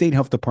after the state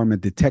health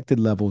department detected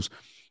levels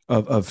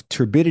of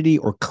turbidity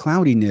or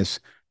cloudiness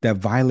that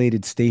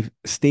violated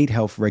state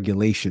health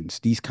regulations.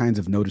 These kinds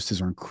of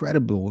notices are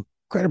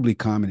incredibly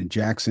common in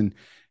Jackson,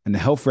 and the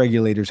health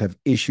regulators have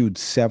issued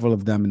several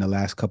of them in the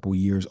last couple of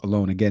years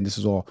alone. Again, this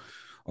is all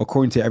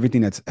according to everything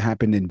that's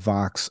happened in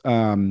Vox,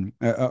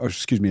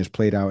 has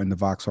played out in the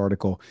Vox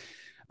article.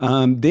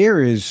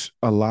 There is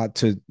a lot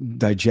to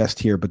digest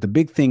here, but the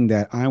big thing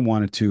that I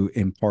wanted to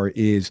impart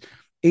is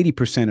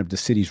 80% of the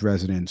city's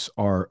residents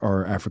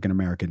are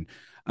African-American.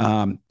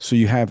 So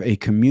you have a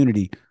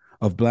community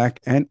of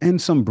Black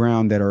and some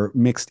brown that are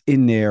mixed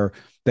in there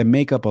that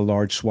make up a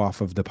large swath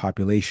of the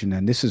population.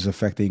 And this is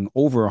affecting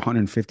over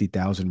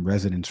 150,000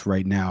 residents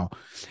right now.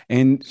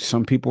 And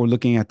some people are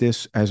looking at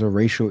this as a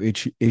racial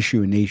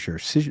issue in nature,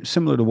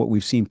 similar to what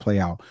we've seen play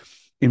out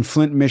in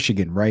Flint,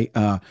 Michigan, right?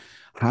 How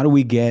do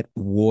we get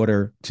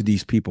water to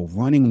these people?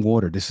 Running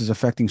water. This is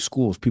affecting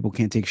schools. People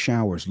can't take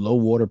showers, low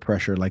water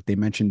pressure, like they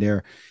mentioned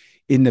there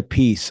in the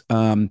piece.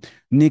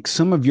 Nick,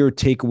 some of your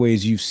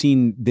takeaways, you've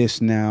seen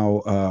this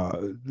now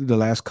the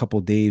last couple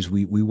of days.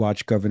 We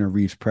watched Governor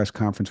Reeves' press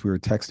conference. We were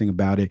texting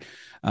about it.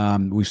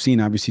 We've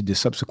seen, obviously, the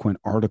subsequent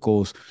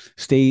articles,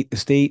 state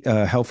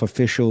health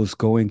officials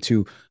going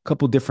to a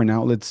couple different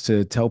outlets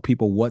to tell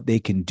people what they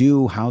can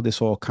do, how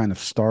this all kind of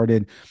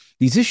started.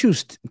 These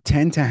issues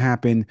tend to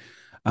happen.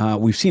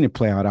 We've seen it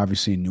play out,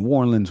 obviously, in New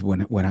Orleans,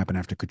 what happened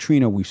after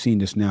Katrina. We've seen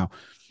this now,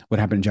 what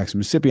happened in Jackson,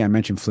 Mississippi. I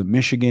mentioned Flint,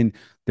 Michigan.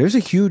 There's a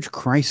huge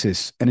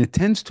crisis, and it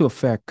tends to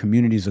affect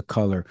communities of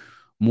color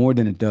more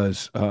than it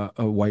does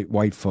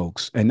white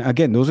folks. And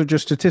again, those are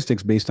just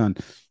statistics based on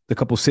the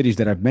couple cities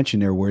that I've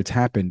mentioned there where it's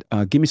happened.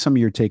 Give me some of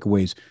your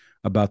takeaways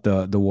about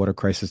the water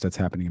crisis that's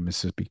happening in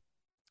Mississippi.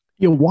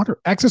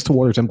 Access to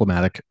water is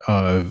emblematic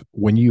of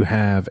when you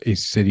have a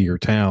city or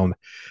town,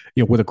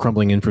 with a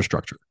crumbling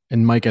infrastructure.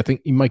 And Mike, I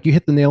think, you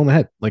hit the nail on the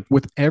head. Like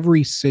with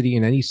every city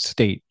in any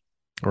state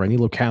or any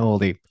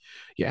locality,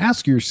 you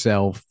ask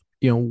yourself,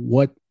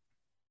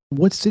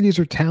 what cities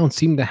or towns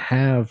seem to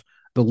have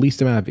the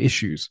least amount of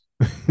issues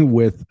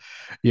with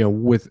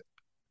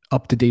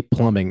up-to-date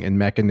plumbing and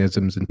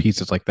mechanisms and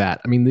pieces like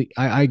that. I mean,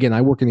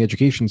 I work in the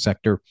education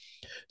sector.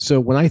 So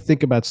when I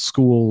think about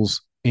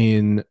schools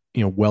in,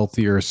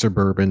 wealthier,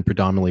 suburban,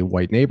 predominantly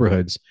white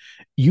neighborhoods,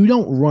 you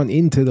don't run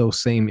into those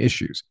same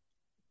issues.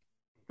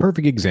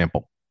 Perfect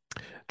example.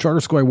 Charter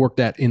school I worked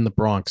at in the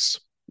Bronx.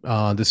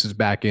 This is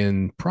back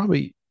in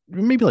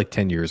maybe like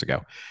 10 years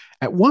ago.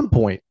 At one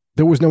point,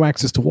 there was no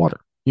access to water.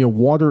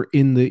 Water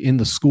in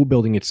the school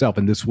building itself,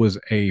 and this was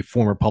a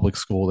former public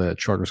school that a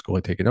charter school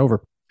had taken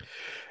over.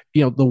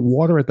 The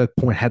water at that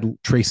point had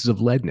traces of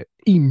lead in it.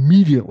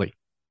 Immediately,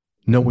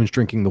 No one's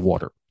drinking the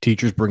water.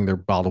 Teachers bring their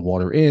bottled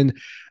water in.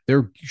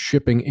 They're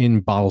shipping in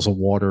bottles of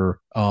water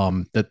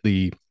that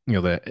the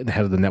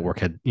head of the network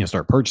had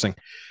started purchasing.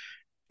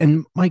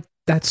 And Mike,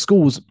 that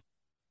school was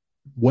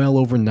well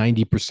over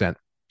 90%,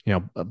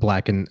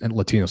 Black and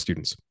Latino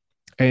students.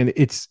 And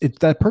it's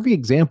that perfect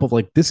example of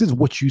like, this is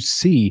what you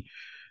see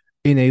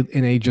in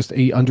a just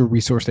a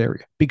under-resourced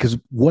area, because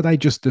what I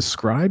just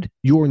described,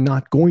 you're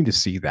not going to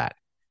see that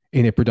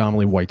in a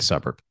predominantly white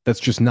suburb. That's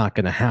just not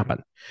going to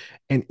happen.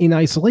 And in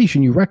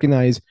isolation, you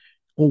recognize,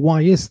 well,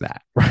 why is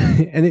that?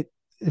 Right? And it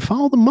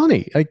follow the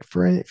money. Like,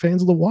 for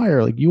fans of The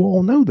Wire, like, you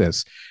all know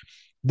this.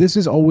 This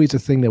is always a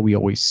thing that we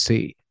always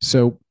see.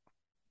 So,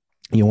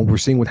 when we're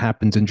seeing what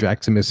happens in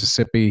Jackson,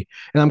 Mississippi,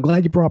 and I'm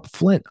glad you brought up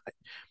Flint.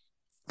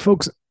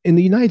 Folks, in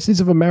the United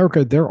States of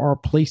America, there are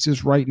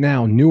places right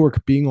now,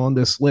 Newark being on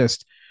this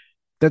list,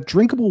 that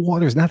drinkable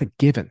water is not a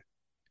given.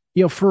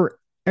 For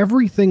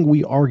everything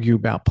we argue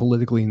about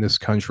politically in this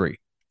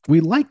country, we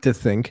like to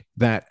think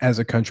that as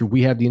a country,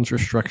 we have the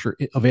infrastructure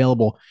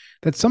available,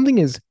 that something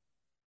is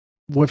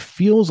what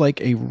feels like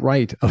a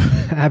right of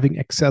having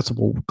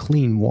accessible,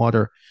 clean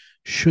water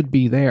should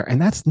be there. And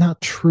that's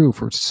not true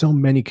for so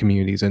many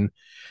communities. And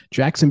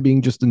Jackson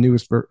being just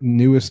the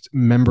newest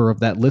member of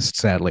that list,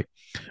 sadly.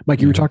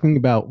 Mike, you were talking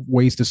about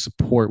ways to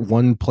support.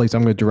 One place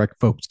I'm going to direct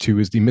folks to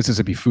is the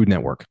Mississippi Food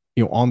Network.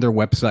 On their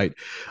website,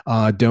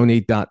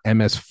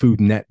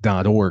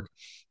 donate.msfoodnet.org.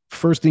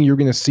 First thing you're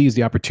going to see is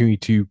the opportunity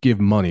to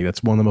give money.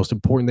 That's one of the most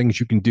important things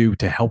you can do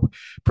to help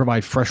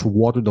provide fresh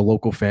water to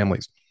local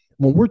families.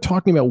 When we're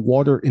talking about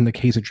water in the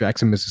case of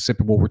Jackson,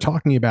 Mississippi, what we're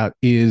talking about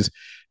is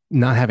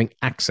not having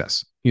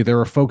access. There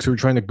are folks who are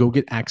trying to go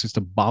get access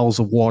to bottles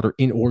of water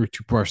in order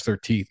to brush their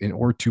teeth, in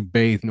order to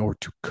bathe, in order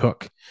to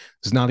cook.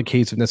 It's not a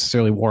case of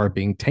necessarily water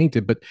being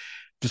tainted, but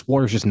just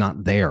water is just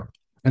not there.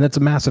 And that's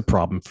a massive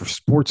problem for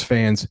sports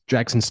fans.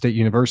 Jackson State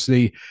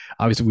University,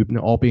 obviously, we've been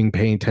all paying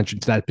attention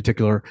to that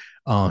particular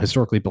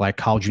historically Black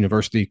college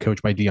university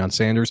coached by Deion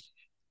Sanders.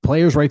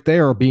 Players right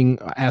there are being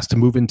asked to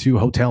move into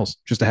hotels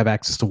just to have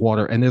access to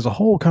water. And there's a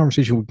whole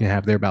conversation we can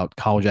have there about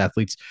college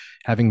athletes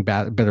having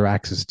better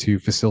access to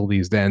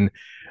facilities than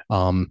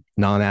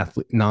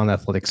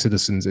non-athletic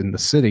citizens in the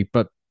city.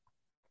 But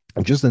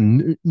just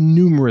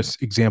numerous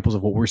examples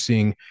of what we're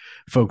seeing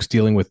folks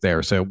dealing with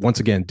there. So once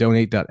again,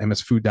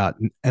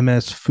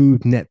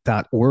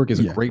 donate.msfoodnet.org is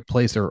a great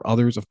place. There are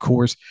others, of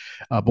course,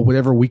 but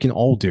whatever we can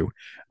all do.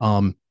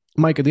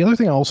 Micah, the other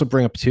thing I also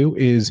bring up too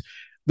is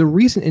the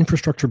recent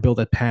infrastructure bill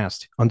that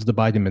passed under the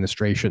Biden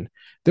administration.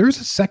 There's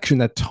a section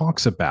that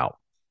talks about,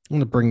 I'm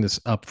going to bring this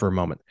up for a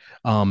moment,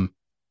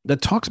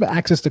 that talks about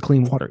access to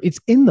clean water. It's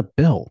in the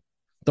bill.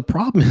 The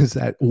problem is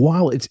that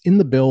while it's in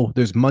the bill,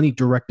 there's money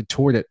directed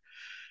toward it.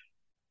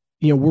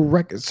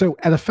 So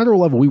at a federal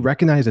level, we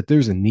recognize that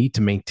there's a need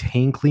to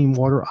maintain clean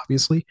water,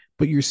 obviously,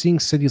 but you're seeing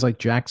cities like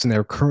Jackson that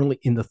are currently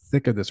in the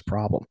thick of this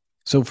problem.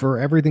 So for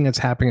everything that's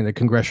happening at the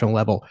congressional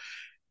level,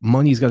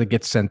 money's got to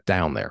get sent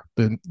down there.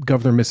 The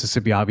governor of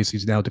Mississippi obviously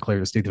has now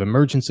declared a state of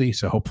emergency.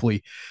 So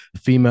hopefully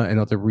FEMA and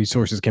other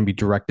resources can be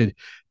directed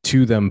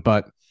to them.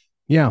 But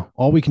yeah,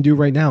 all we can do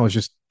right now is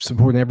just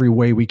support in every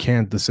way we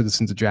can the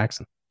citizens of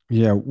Jackson.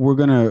 Yeah, we're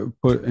going to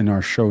put in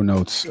our show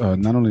notes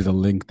not only the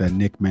link that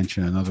Nick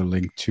mentioned, another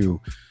link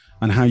too,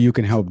 on how you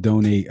can help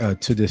donate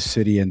to this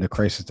city and the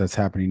crisis that's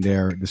happening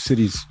there. The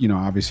city's,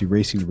 obviously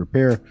racing to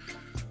repair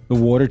the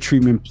water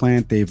treatment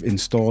plant. They've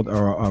installed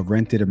a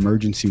rented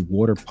emergency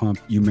water pump.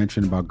 You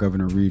mentioned about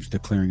Governor Reeves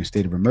declaring a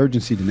state of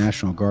emergency. The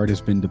National Guard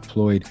has been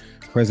deployed.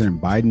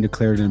 President Biden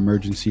declared an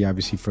emergency,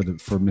 obviously,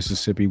 for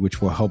Mississippi,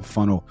 which will help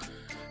funnel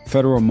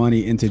federal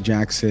money into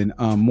Jackson.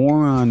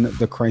 More on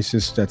the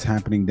crisis that's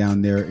happening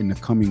down there in the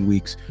coming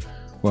weeks.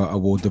 Well,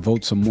 we'll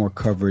devote some more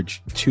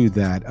coverage to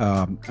that.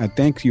 I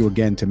thank you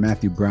again to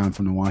Matthew Brown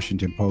from the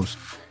Washington Post.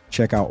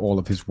 Check out all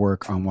of his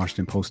work on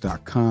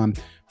WashingtonPost.com.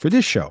 For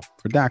this show,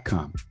 for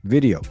 .com,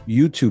 video,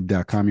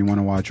 YouTube.com. You want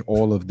to watch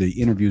all of the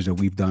interviews that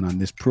we've done on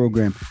this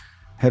program,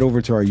 head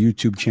over to our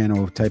YouTube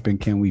channel, type in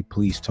Can We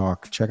Please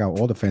Talk. Check out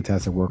all the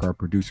fantastic work our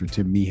producer,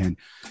 Tim Meehan,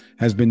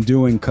 has been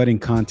doing, cutting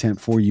content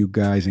for you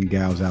guys and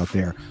gals out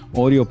there.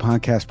 Audio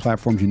podcast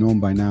platforms, you know them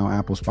by now,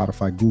 Apple,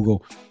 Spotify,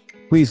 Google.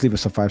 Please leave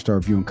us a 5-star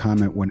review and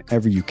comment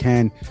whenever you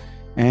can.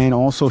 And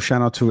also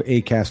shout out to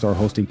Acast, our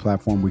hosting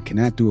platform. We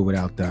cannot do it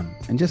without them.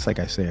 And just like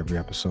I say every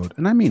episode,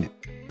 and I mean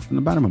it from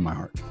the bottom of my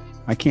heart,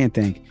 I can't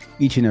thank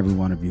each and every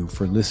one of you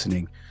for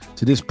listening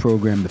to this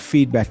program. The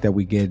feedback that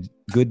we get,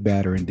 good,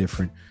 bad, or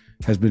indifferent,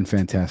 has been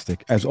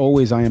fantastic. As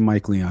always, I am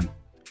Mike Leon.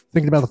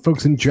 Thinking about the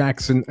folks in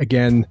Jackson,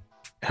 again,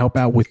 help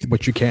out with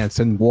what you can.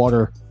 Send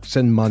water,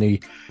 send money,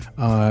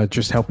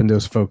 just helping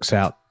those folks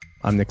out.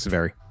 I'm Nick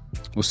Saveri.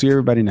 We'll see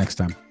everybody next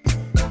time.